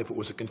the gun, if it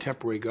was a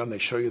contemporary gun, they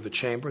show you the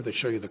chamber, they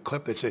show you the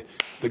clip, they'd say,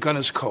 the gun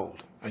is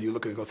cold. And you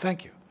look at it and go,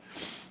 thank you.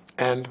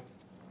 And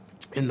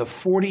in the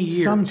 40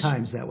 years...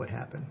 Sometimes that would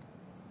happen.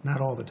 Not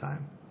all the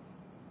time.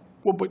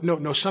 Well, but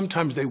no,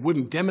 sometimes they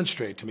wouldn't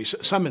demonstrate to me.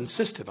 Some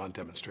insisted on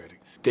demonstrating.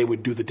 They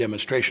would do the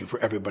demonstration for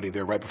everybody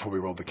there right before we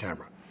rolled the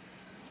camera,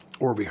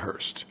 or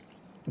rehearsed.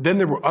 Then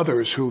there were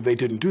others who they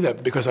didn't do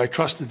that because I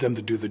trusted them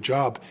to do the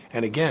job.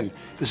 And again,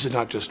 this is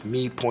not just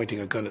me pointing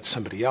a gun at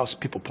somebody else,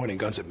 people pointing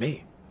guns at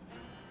me.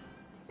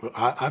 Well,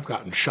 I've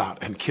gotten shot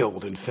and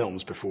killed in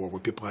films before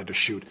where people had to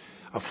shoot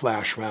a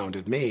flash round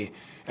at me,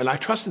 and I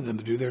trusted them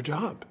to do their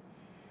job.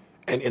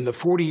 And in the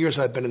 40 years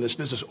I've been in this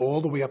business,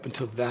 all the way up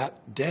until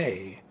that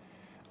day,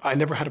 I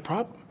never had a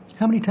problem.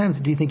 How many times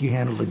do you think you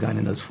handled a gun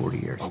in those 40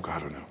 years? Oh, God, I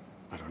don't know.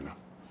 I don't know.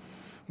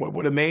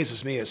 What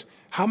amazes me is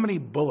how many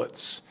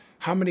bullets,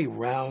 how many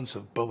rounds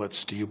of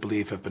bullets do you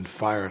believe have been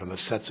fired on the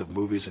sets of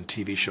movies and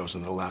TV shows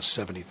in the last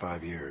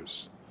 75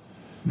 years?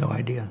 No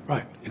idea.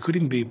 Right. It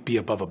couldn't be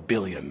above 1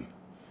 billion.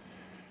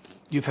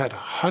 You've had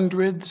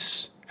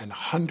hundreds and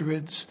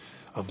hundreds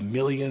of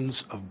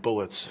millions of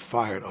bullets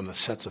fired on the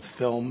sets of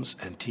films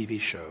and TV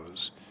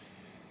shows,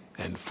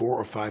 and 4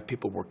 or 5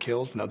 people were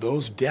killed. Now,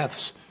 those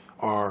deaths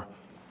are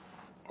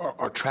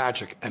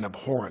tragic and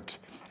abhorrent,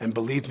 and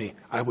believe me,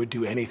 I would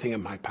do anything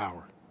in my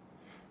power.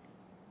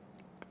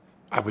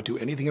 I would do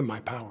anything in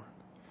my power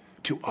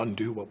to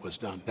undo what was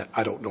done.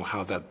 I don't know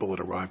how that bullet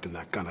arrived in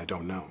that gun, I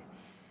don't know.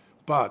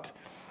 But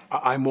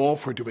I'm all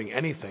for doing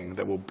anything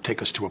that will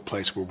take us to a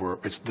place where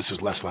this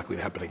is less likely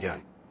to happen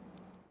again.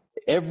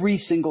 Every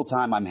single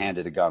time I'm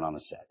handed a gun on a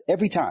set.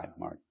 Every time,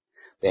 Mark.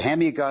 They hand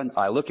me a gun,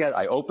 I look at it,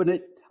 I open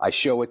it, I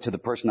show it to the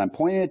person I'm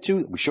pointing it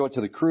to, we show it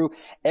to the crew.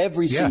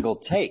 Every single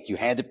take, you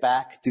hand it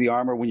back to the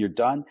armor when you're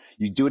done,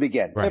 you do it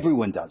again. Right.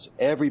 Everyone does it.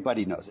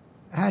 Everybody knows it.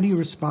 How do you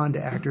respond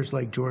to actors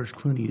like George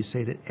Clooney who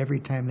say that every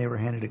time they were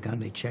handed a gun,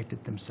 they checked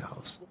it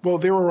themselves? Well,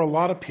 there were a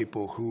lot of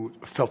people who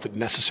felt it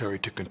necessary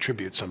to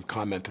contribute some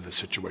comment to the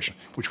situation,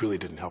 which really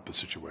didn't help the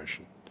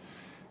situation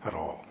at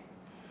all.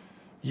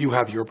 You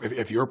have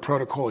if your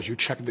protocol is you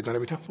check the gun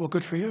every time, well,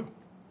 good for you.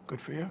 Good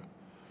for you. You know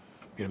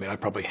what I mean? I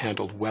probably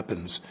handled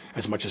weapons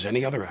as much as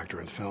any other actor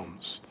in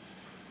films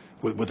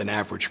with an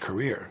average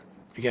career.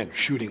 Again,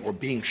 shooting or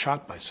being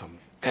shot by someone.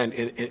 And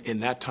in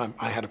that time,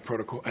 I had a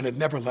protocol, and it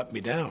never let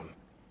me down.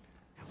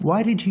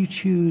 Why did you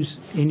choose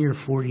in your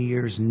 40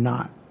 years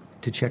not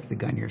to check the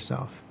gun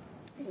yourself?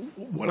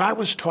 What I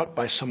was taught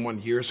by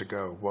someone years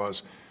ago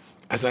was,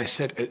 as I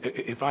said,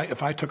 if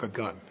I took a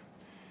gun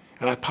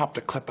and I popped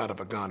a clip out of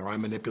a gun or I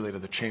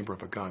manipulated the chamber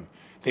of a gun,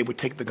 they would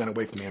take the gun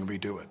away from me and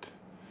redo it.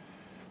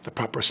 The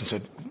prop person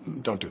said,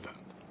 don't do that,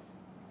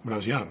 when I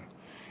was young.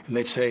 And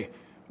they'd say,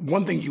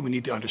 one thing you would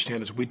need to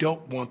understand is we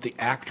don't want the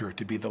actor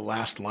to be the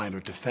last line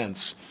of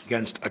defense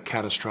against a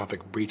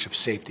catastrophic breach of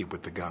safety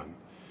with the gun.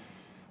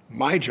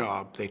 My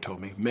job, they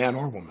told me, man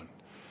or woman,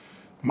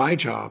 my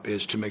job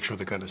is to make sure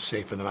the gun is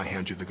safe, and then I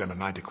hand you the gun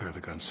and I declare the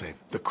gun safe.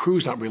 The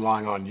crew's not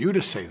relying on you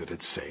to say that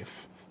it's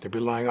safe. They're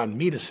relying on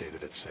me to say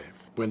that it's safe.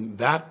 When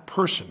that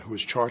person who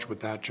was charged with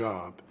that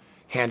job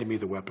handed me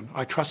the weapon,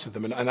 I trusted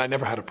them, and I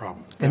never had a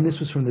problem. And this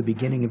was from the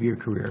beginning of your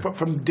career?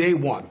 From day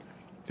one.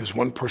 There's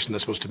one person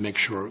that's supposed to make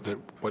sure that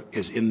what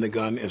is in the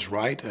gun is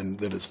right and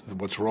that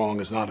what's wrong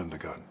is not in the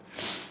gun.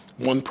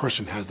 One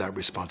person has that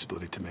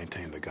responsibility to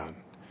maintain the gun.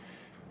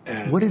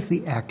 And what is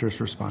the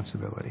actor's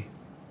responsibility?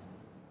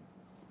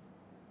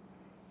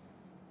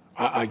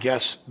 I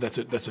guess that's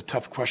a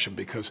tough question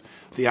because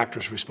the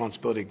actor's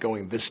responsibility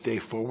going this day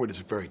forward is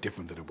very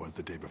different than it was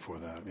the day before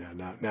that.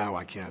 Yeah, now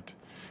I can't.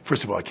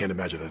 First of all, I can't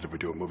imagine I'd ever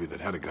do a movie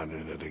that had a gun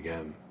in it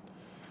again.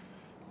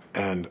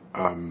 And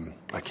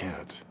I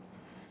can't.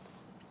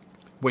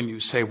 When you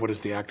say what is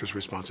the actor's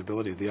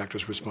responsibility, the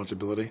actor's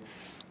responsibility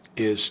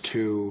is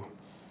to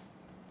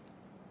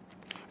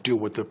do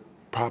what the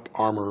prop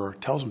armorer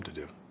tells him to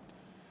do.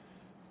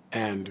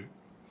 And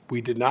we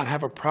did not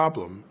have a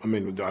problem. I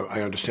mean,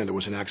 I understand there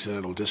was an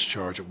accidental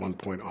discharge at one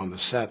point on the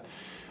set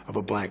of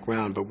a blank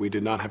round, but we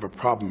did not have a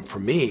problem for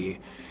me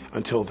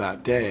until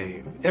that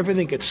day.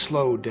 Everything gets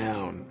slowed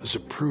down,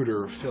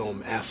 Zapruder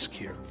film-esque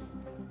here.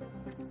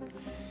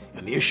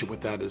 And the issue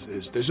with that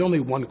is there's only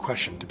one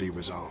question to be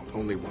resolved,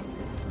 only one.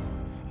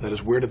 And that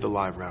is, where did the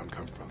live round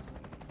come from?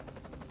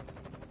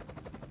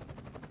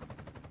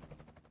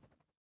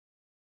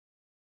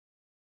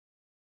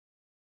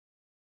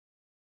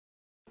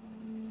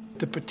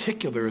 The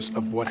particulars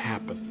of what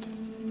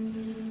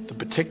happened, the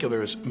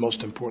particulars,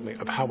 most importantly,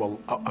 of how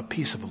a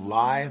piece of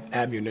live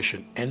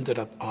ammunition ended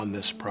up on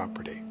this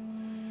property.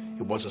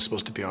 It wasn't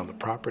supposed to be on the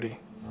property.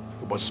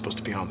 It wasn't supposed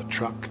to be on the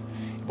truck.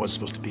 It wasn't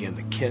supposed to be in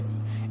the kit.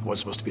 It wasn't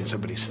supposed to be in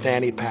somebody's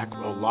fanny pack.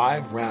 A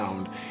live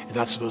round is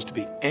not supposed to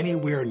be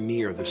anywhere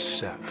near the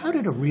set. How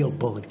did a real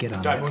bullet get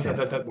on that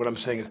set? What I'm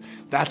saying is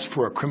that's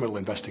for a criminal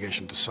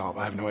investigation to solve.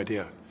 I have no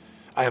idea.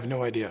 I have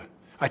no idea.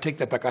 I take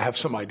that back. I have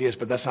some ideas,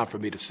 but that's not for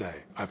me to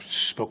say. I've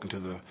spoken to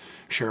the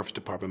sheriff's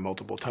department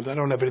multiple times. I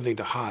don't have anything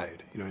to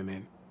hide, you know what I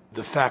mean?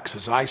 The facts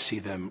as I see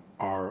them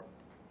are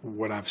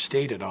what I've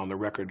stated on the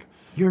record.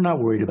 You're not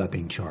worried about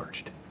being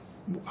charged?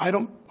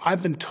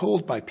 I've been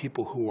told by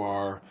people who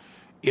are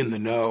in the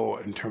know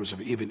in terms of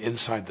even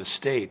inside the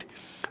state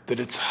that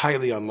it's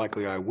highly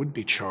unlikely I would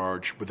be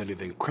charged with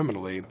anything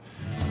criminally.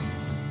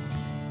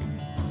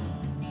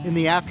 In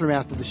the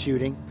aftermath of the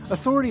shooting,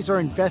 authorities are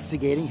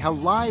investigating how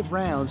live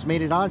rounds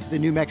made it onto the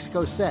New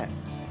Mexico set.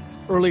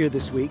 Earlier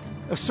this week,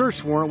 a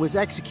search warrant was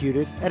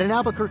executed at an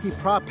Albuquerque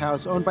prop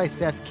house owned by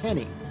Seth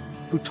Kenney,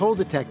 who told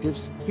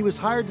detectives he was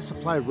hired to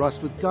supply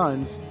Russ with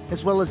guns,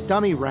 as well as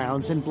dummy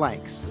rounds and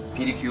blanks.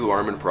 PDQ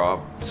Arm and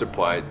Prop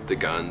supplied the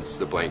guns,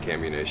 the blank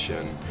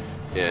ammunition,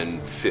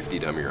 and 50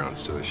 dummy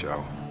rounds to the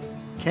show.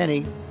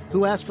 Kenney,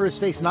 who asked for his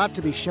face not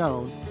to be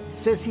shown,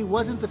 says he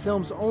wasn't the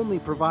film's only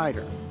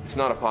provider. It's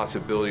not a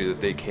possibility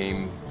that they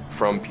came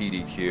from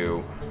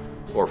PDQ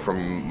or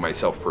from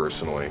myself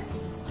personally.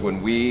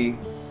 When we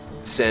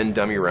send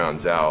dummy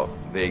rounds out,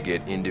 they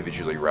get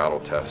individually rattle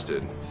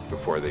tested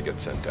before they get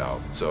sent out.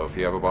 So if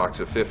you have a box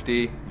of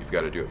 50, you've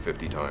got to do it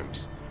 50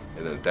 times.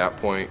 And then at that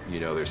point, you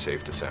know they're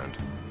safe to send.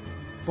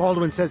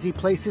 Baldwin says he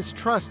placed his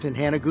trust in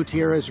Hannah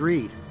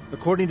Gutierrez-Reed.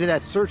 According to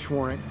that search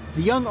warrant,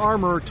 the young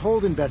armorer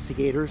told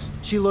investigators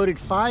she loaded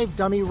 5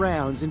 dummy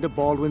rounds into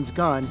Baldwin's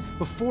gun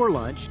before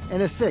lunch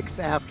and a 6th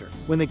after,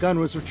 when the gun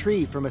was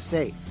retrieved from a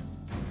safe.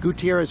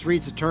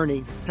 Gutierrez-Reed's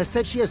attorney has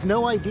said she has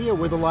no idea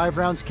where the live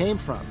rounds came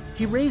from.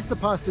 He raised the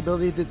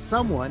possibility that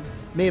someone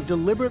may have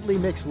deliberately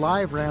mixed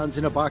live rounds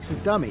in a box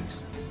of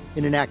dummies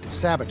in an act of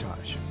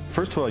sabotage.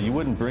 First of all, you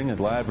wouldn't bring a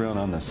live round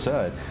on the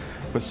set.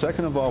 But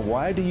second of all,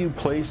 why do you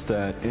place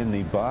that in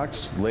the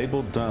box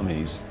labeled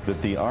dummies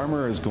that the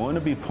armorer is going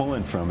to be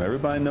pulling from?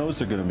 Everybody knows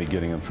they're going to be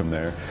getting them from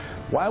there.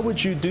 Why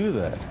would you do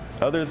that,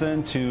 other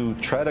than to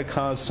try to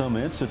cause some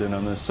incident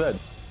on the set?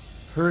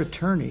 Her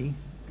attorney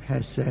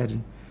has said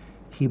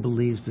he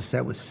believes the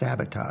set was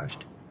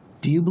sabotaged.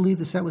 Do you believe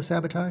the set was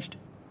sabotaged?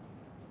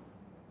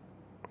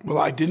 Well,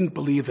 I didn't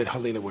believe that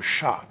Helena was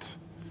shot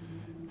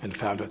and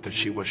found out that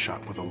she was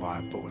shot with a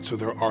live bullet. So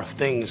there are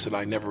things that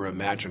I never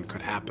imagined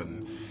could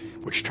happen,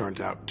 which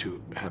turned out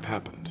to have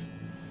happened.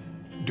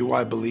 Do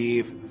I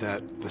believe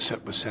that the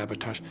set was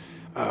sabotaged?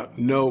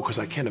 No, because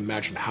I can't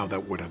imagine how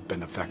that would have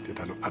been affected.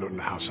 I don't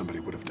know how somebody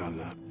would have done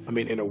that. I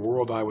mean, in a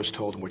world I was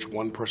told in which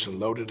one person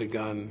loaded a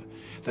gun,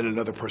 then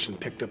another person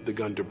picked up the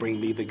gun to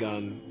bring me the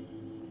gun,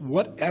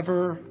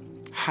 whatever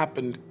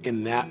happened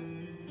in that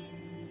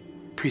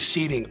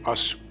preceding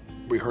us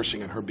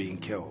rehearsing and her being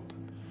killed,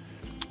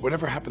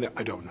 whatever happened there,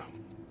 I don't know.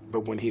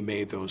 But when he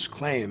made those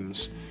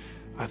claims,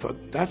 I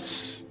thought,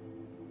 that's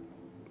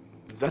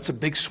a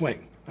big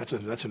swing. That's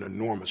an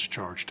enormous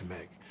charge to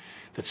make,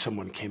 that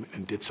someone came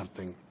and did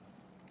something.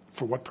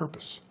 For what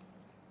purpose?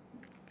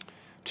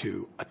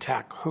 To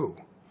attack who?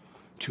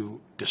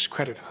 To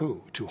discredit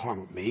who? To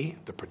harm me,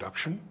 the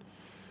production?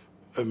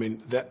 I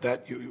mean,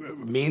 that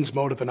means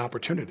motive and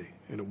opportunity.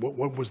 You know,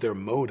 what was their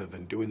motive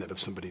in doing that if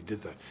somebody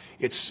did that?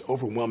 It's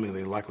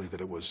overwhelmingly likely that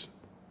it was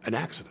an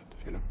accident,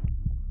 you know.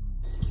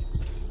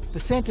 The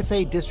Santa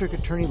Fe district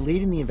attorney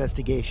leading the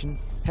investigation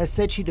has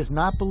said she does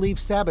not believe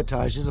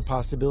sabotage is a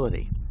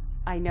possibility.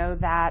 I know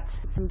that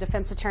some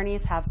defense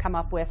attorneys have come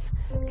up with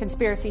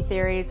conspiracy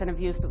theories and have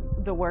used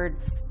the word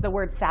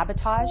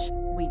sabotage.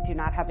 We do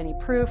not have any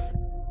proof.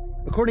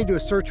 According to a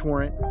search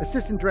warrant,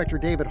 Assistant Director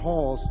David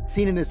Halls,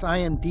 seen in this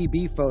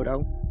IMDb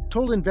photo,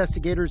 told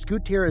investigators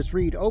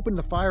Gutierrez-Reed opened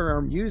the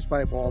firearm used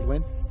by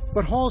Baldwin,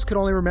 but Halls could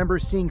only remember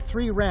seeing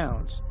 3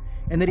 rounds,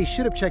 and that he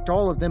should have checked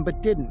all of them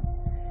but didn't,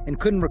 and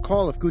couldn't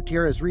recall if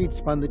Gutierrez-Reed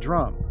spun the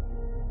drum.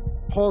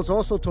 Halls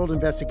also told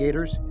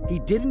investigators he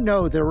didn't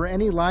know there were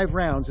any live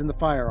rounds in the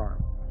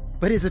firearm.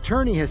 But his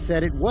attorney has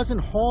said it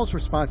wasn't Hall's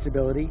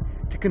responsibility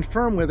to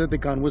confirm whether the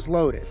gun was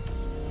loaded.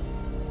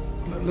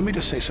 Let me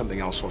just say something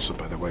else also,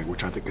 by the way,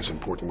 which I think is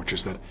important, which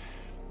is that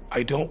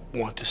I don't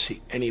want to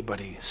see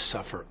anybody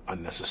suffer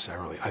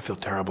unnecessarily. I feel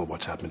terrible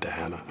what's happened to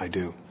Hannah. I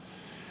do.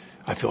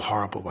 I feel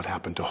horrible what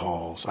happened to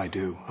Halls. I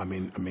do. I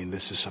mean,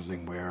 this is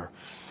something where,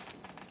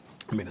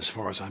 as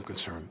far as I'm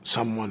concerned,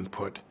 someone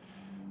put,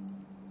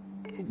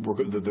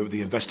 the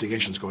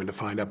investigation's going to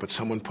find out, but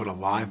someone put a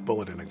live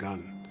bullet in a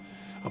gun,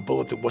 a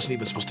bullet that wasn't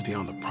even supposed to be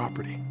on the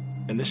property.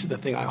 And this is the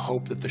thing I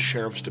hope that the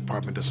sheriff's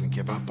department doesn't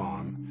give up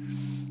on,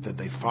 that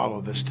they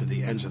follow this to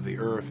the ends of the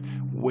earth.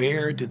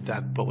 Where did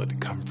that bullet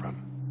come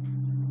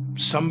from?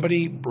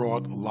 Somebody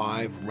brought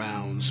live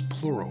rounds,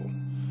 plural,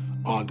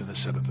 onto the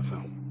set of the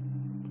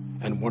film,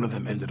 and one of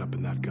them ended up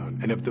in that gun.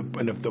 And if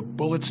the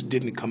bullets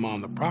didn't come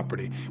on the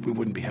property, we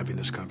wouldn't be having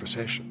this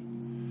conversation.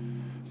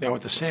 Now,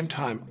 at the same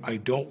time, I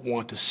don't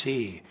want to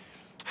see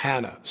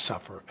Hannah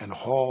suffer and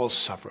Halls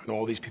suffer and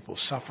all these people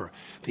suffer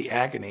the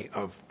agony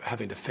of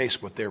having to face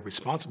what they're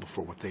responsible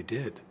for, what they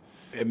did.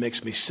 It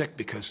makes me sick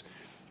because,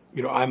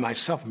 you know, I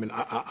myself,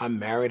 I'm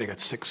married, I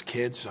got 6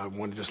 kids, I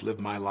want to just live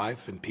my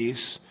life in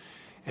peace,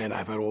 and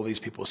I've had all these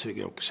people say,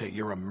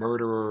 you're a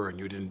murderer and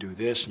you didn't do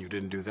this and you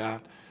didn't do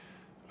that.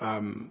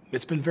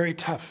 It's been very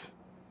tough.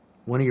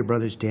 One of your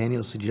brothers,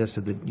 Daniel,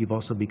 suggested that you've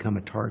also become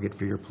a target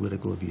for your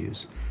political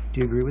views. Do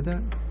you agree with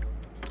that?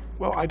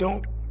 Well, I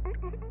don't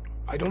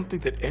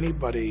think that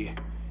anybody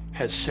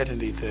has said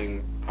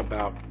anything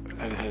about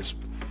and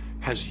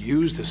has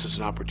used this as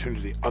an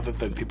opportunity other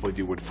than people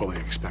you would fully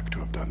expect to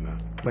have done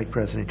that. Like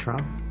President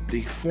Trump?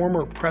 The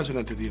former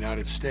president of the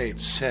United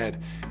States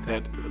said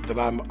that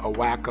I'm a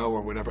wacko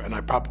or whatever, and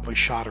I probably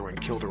shot her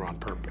and killed her on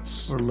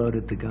purpose. Or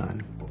loaded the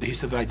gun. He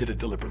said that I did it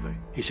deliberately.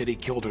 He said he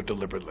killed her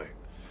deliberately.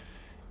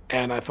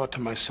 And I thought to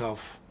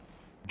myself,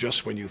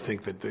 just when you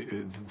think that the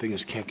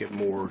things can't get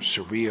more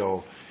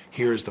surreal,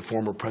 here's the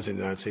former president of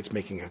the United States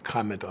making a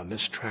comment on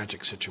this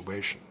tragic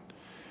situation.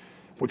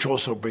 Which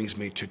also brings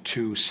me to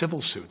 2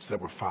 civil suits that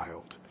were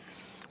filed,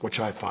 which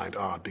I find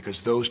odd,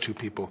 because those 2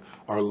 people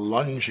are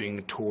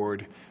lunging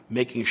toward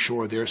making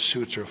sure their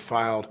suits are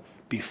filed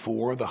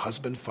before the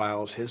husband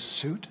files his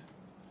suit.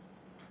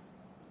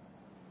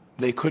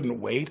 They couldn't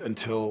wait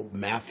until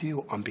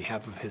Matthew, on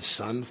behalf of his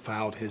son,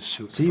 filed his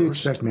suit first. So you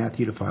expect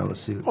Matthew to file a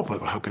suit? Oh,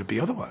 but how could it be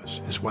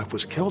otherwise? His wife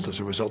was killed as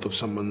a result of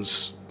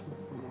someone's,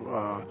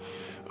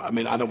 I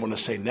don't want to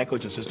say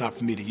negligence. It's not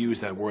for me to use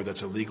that word.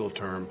 That's a legal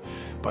term.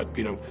 But,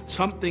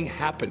 something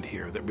happened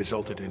here that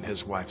resulted in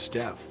his wife's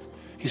death.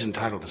 He's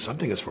entitled to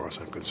something as far as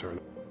I'm concerned.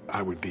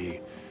 I would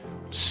be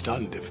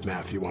stunned if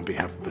Matthew, on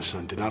behalf of his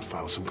son, did not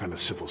file some kind of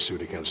civil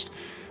suit against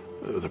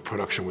the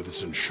production with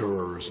its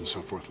insurers and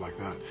so forth like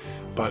that.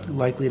 But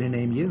likely to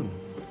name you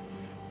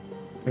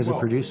as a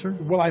producer?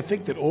 Well, I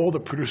think that all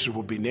the producers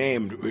will be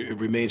named. It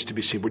remains to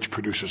be seen which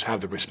producers have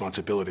the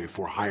responsibility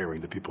for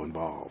hiring the people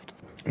involved.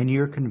 And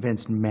you're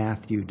convinced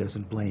Matthew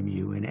doesn't blame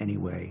you in any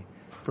way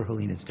for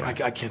Helena's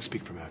death? I can't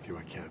speak for Matthew.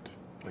 I can't.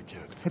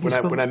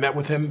 When I met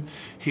with him,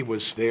 he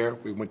was there.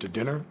 We went to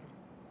dinner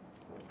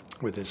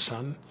with his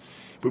son.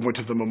 We went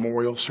to the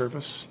memorial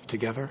service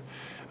together.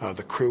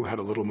 The crew had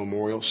a little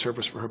memorial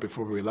service for her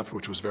before we left,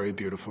 which was very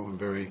beautiful and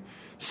very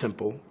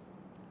simple.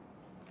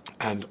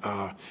 And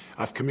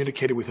I've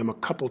communicated with him a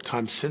couple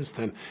times since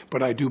then,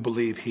 but I do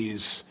believe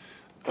he's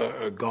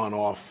gone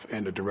off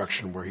in a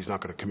direction where he's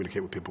not going to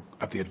communicate with people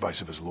at the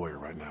advice of his lawyer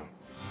right now.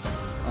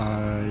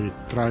 I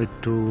tried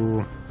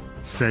to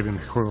save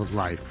her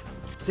life.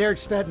 Serge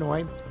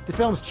Svetnoy, the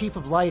film's chief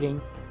of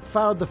lighting,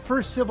 filed the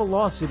first civil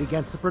lawsuit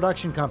against the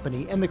production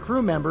company and the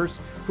crew members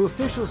who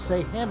officials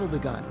say handled the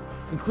gun,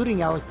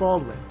 including Alec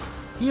Baldwin.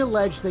 He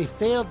alleged they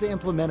failed to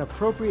implement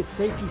appropriate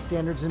safety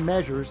standards and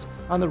measures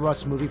on the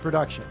Rust movie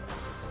production.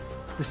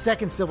 The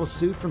second civil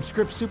suit from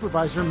script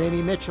supervisor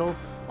Mamie Mitchell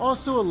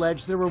also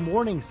alleged there were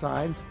warning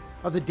signs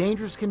of the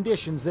dangerous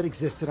conditions that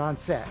existed on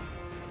set.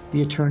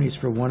 The attorneys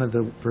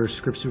for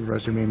script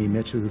supervisor Mamie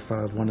Mitchell, who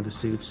filed one of the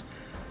suits,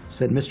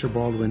 said Mr.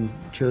 Baldwin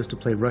chose to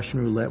play Russian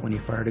roulette when he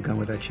fired a gun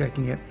without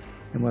checking it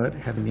and without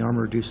having the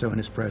armorer do so in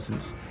his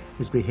presence.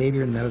 His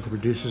behavior and that of the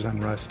producers on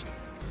Rust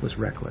was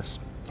reckless.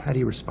 How do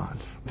you respond?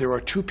 There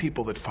are two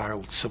people that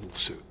filed civil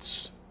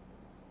suits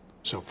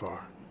so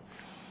far.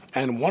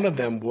 And one of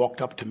them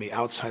walked up to me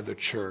outside the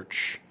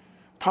church,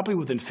 probably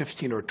within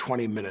 15 or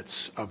 20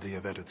 minutes of the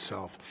event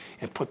itself,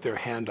 and put their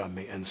hand on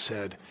me and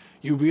said,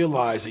 "You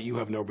realize that you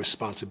have no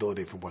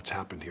responsibility for what's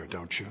happened here,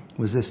 don't you?"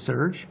 Was this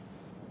Serge?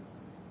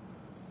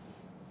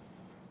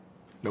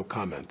 No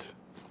comment.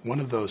 One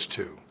of those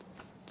two.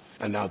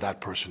 And now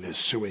that person is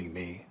suing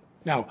me.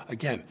 Now,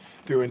 again,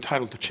 they're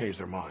entitled to change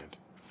their mind.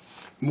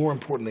 More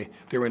importantly,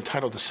 they're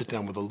entitled to sit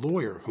down with a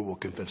lawyer who will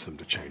convince them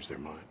to change their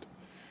mind.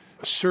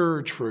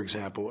 Serge, for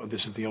example, and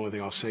this is the only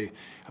thing I'll say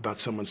about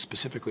someone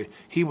specifically,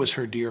 he was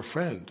her dear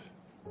friend.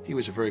 He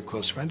was a very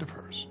close friend of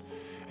hers.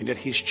 And yet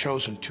he's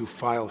chosen to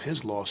file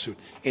his lawsuit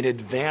in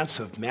advance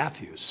of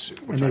Matthew's suit.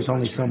 And there's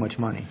only so much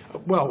money.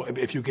 Well,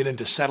 if you get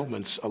into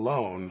settlements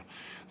alone,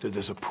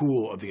 there's a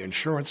pool of the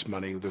insurance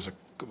money. There's a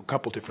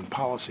couple different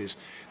policies.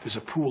 There's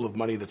a pool of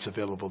money that's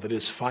available that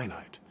is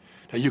finite.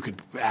 Now, you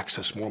could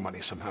access more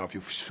money somehow if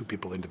you sue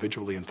people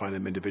individually and find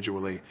them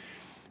individually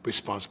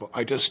responsible.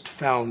 I just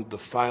found the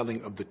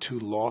filing of the two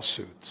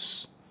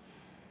lawsuits,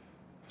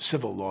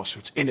 civil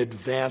lawsuits, in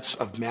advance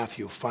of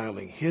Matthew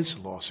filing his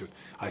lawsuit.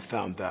 I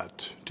found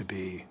that to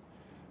be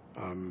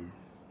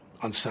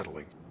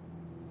unsettling.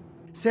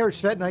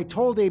 Serge Svetnoy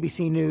told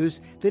ABC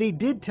News that he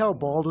did tell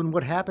Baldwin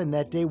what happened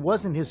that day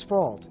wasn't his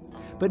fault,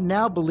 but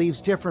now believes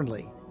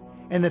differently,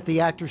 and that the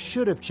actor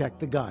should have checked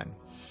the gun.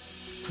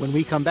 When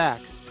we come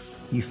back...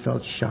 You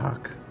felt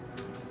shock.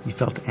 You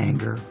felt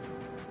anger.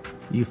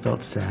 You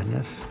felt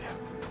sadness. Yeah.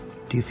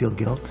 Do you feel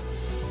guilt?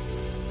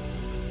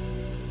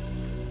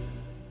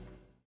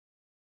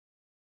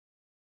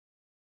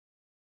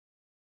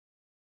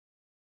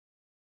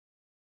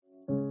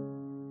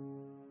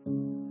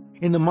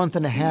 In the month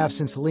and a half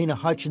since Helena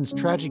Hutchins'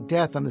 tragic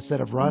death on the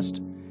set of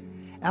Rust,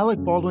 Alec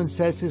Baldwin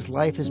says his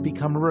life has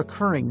become a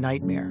recurring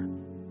nightmare.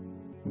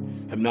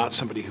 I'm not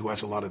somebody who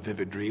has a lot of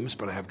vivid dreams,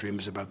 but I have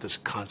dreams about this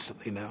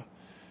constantly now.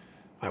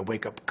 I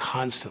wake up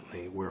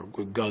constantly where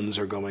guns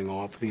are going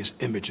off. These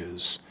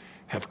images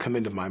have come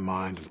into my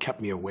mind and kept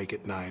me awake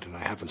at night, and I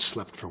haven't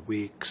slept for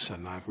weeks,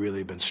 and I've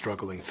really been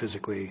struggling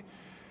physically.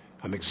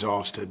 I'm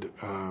exhausted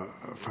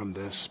from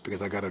this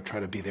because I got to try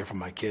to be there for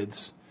my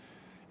kids.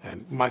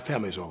 And my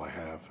family's all I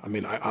have. I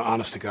mean,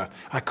 honest to God,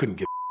 I couldn't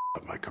give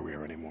up my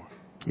career anymore.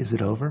 Is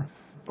it over?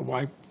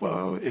 Why?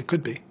 Well, it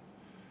could be.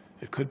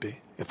 It could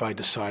be. If I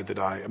decide that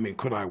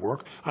could I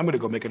work? I'm going to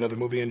go make another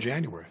movie in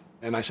January.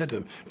 And I said to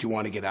them, do you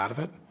want to get out of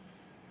it?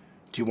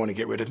 Do you want to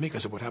get rid of me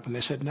because of what happened?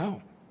 They said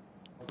no.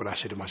 But I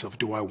said to myself,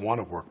 do I want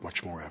to work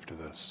much more after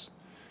this?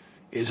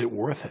 Is it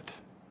worth it?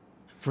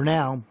 For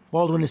now,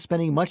 Baldwin is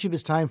spending much of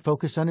his time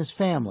focused on his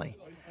family,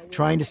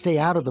 trying to stay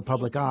out of the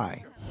public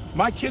eye.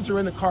 My kids are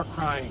in the car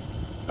crying.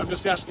 I'm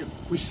just asking you.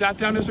 We sat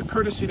down as a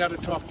courtesy now to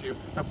talk to you.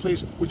 Now,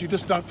 please, would you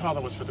just not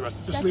follow us for the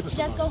rest? Just leave us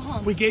alone. Just go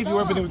home. We gave you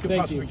everything we could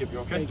Thank possibly you. give you,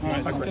 okay?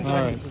 Thank you.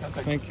 All right.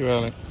 Thank you,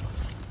 Alec.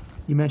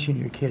 You mentioned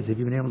your kids. Have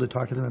you been able to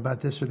talk to them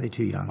about this, or are they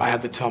too young? I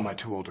had to tell my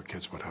two older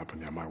kids what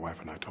happened. Yeah, my wife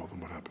and I told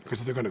them what happened.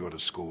 Because they're going to go to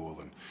school.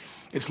 And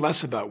it's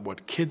less about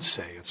what kids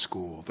say at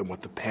school than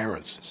what the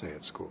parents say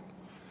at school.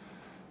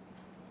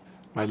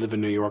 I live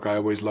in New York. I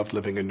always loved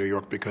living in New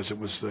York because it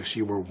was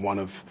you were one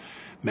of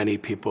many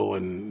people,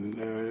 and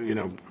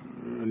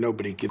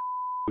nobody gives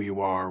who you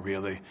are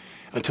really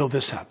until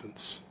this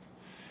happens.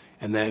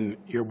 And then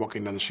you're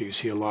walking down the street, you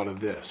see a lot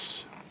of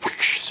this.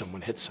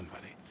 Someone hits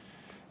somebody.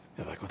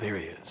 You're like, oh, there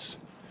he is.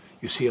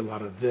 You see a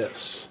lot of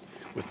this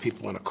with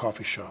people in a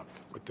coffee shop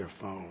with their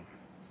phone.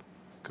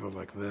 Go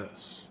like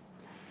this.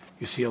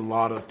 You see a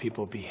lot of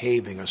people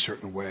behaving a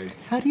certain way.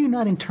 How do you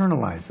not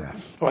internalize that?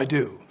 Oh, I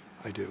do.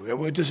 I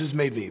do. This has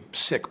made me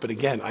sick, but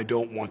again, I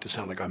don't want to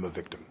sound like I'm a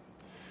victim.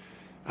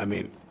 I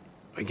mean,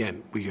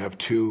 again, we have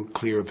two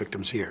clear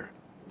victims here.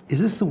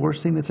 Is this the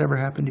worst thing that's ever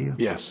happened to you?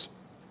 Yes.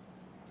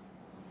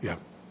 Yeah.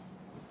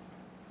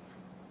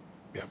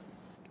 Yeah.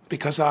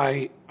 Because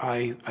I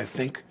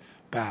think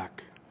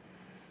back,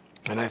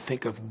 and I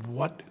think of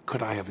what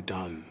could I have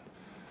done.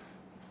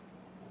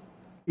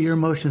 Your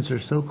emotions are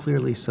so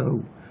clearly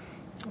so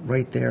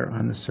right there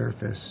on the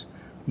surface.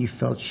 You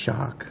felt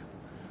shock.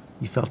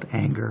 You felt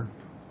anger.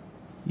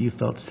 You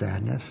felt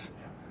sadness.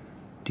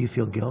 Do you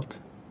feel guilt?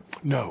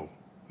 No,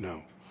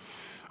 no.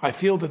 I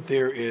feel that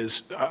there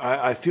is,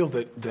 I feel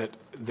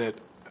that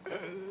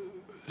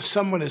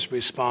someone is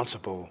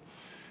responsible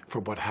for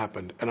what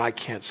happened, and I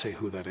can't say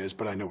who that is,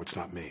 but I know it's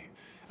not me.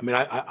 I mean,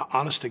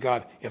 honest to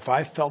God, if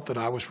I felt that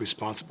I was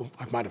responsible,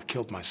 I might have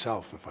killed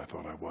myself if I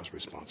thought I was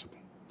responsible.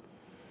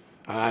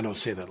 I don't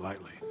say that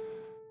lightly.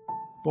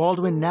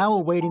 Baldwin now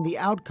awaiting the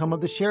outcome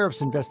of the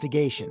sheriff's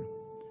investigation,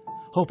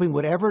 hoping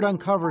whatever it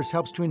uncovers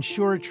helps to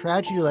ensure a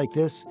tragedy like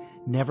this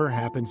never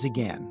happens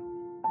again.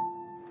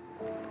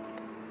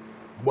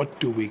 What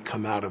do we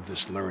come out of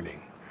this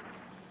learning?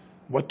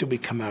 What do we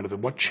come out of it?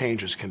 What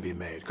changes can be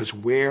made? Because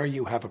where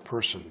you have a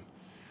person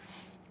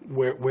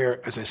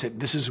where, as I said,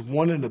 this is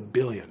 1 in a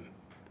billion,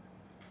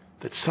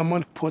 that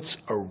someone puts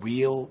a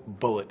real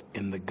bullet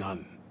in the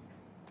gun.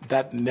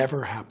 That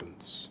never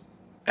happens.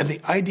 And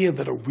the idea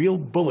that a real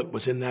bullet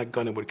was in that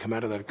gun and would come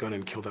out of that gun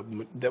and kill that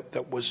woman,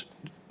 that was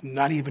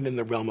not even in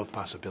the realm of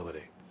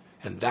possibility.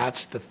 And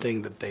that's the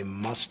thing that they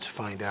must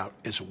find out,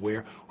 is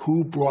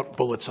who brought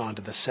bullets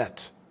onto the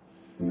set.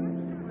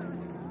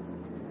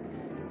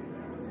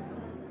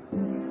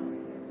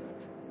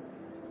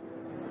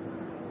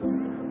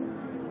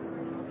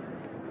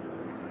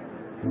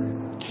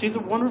 She's a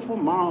wonderful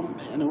mom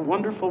and a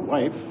wonderful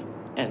wife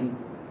and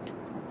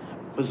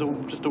was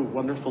just a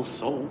wonderful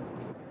soul.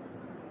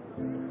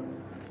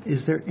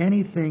 Is there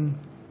anything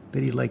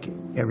that you'd like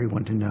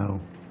everyone to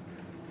know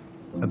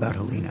about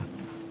Helena?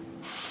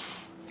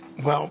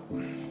 Well,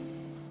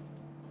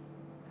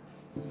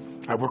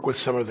 I work with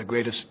some of the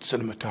greatest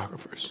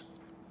cinematographers.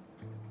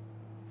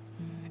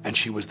 And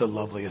she was the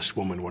loveliest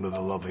woman, one of the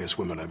loveliest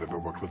women I've ever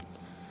worked with.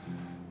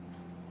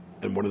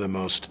 And one of the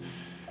most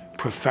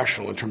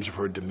professional in terms of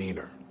her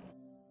demeanor.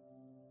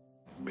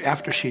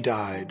 After she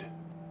died,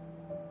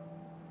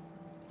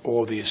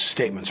 all these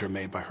statements are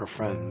made by her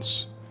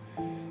friends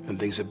and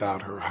things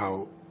about her,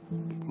 how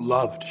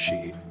loved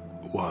she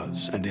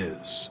was and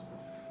is.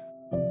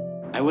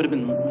 I would have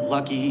been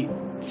lucky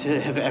to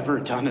have ever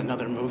done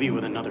another movie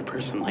with another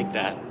person like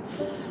that,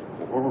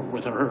 or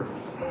with her,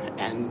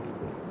 and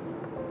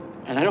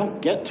I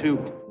don't get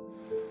to.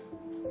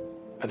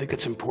 I think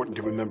it's important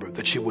to remember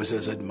that she was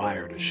as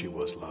admired as she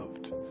was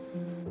loved.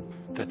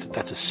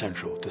 That's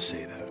essential to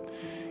say that,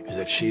 is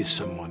that she's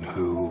someone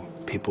who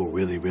people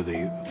really,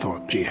 really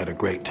thought she had a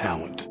great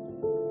talent.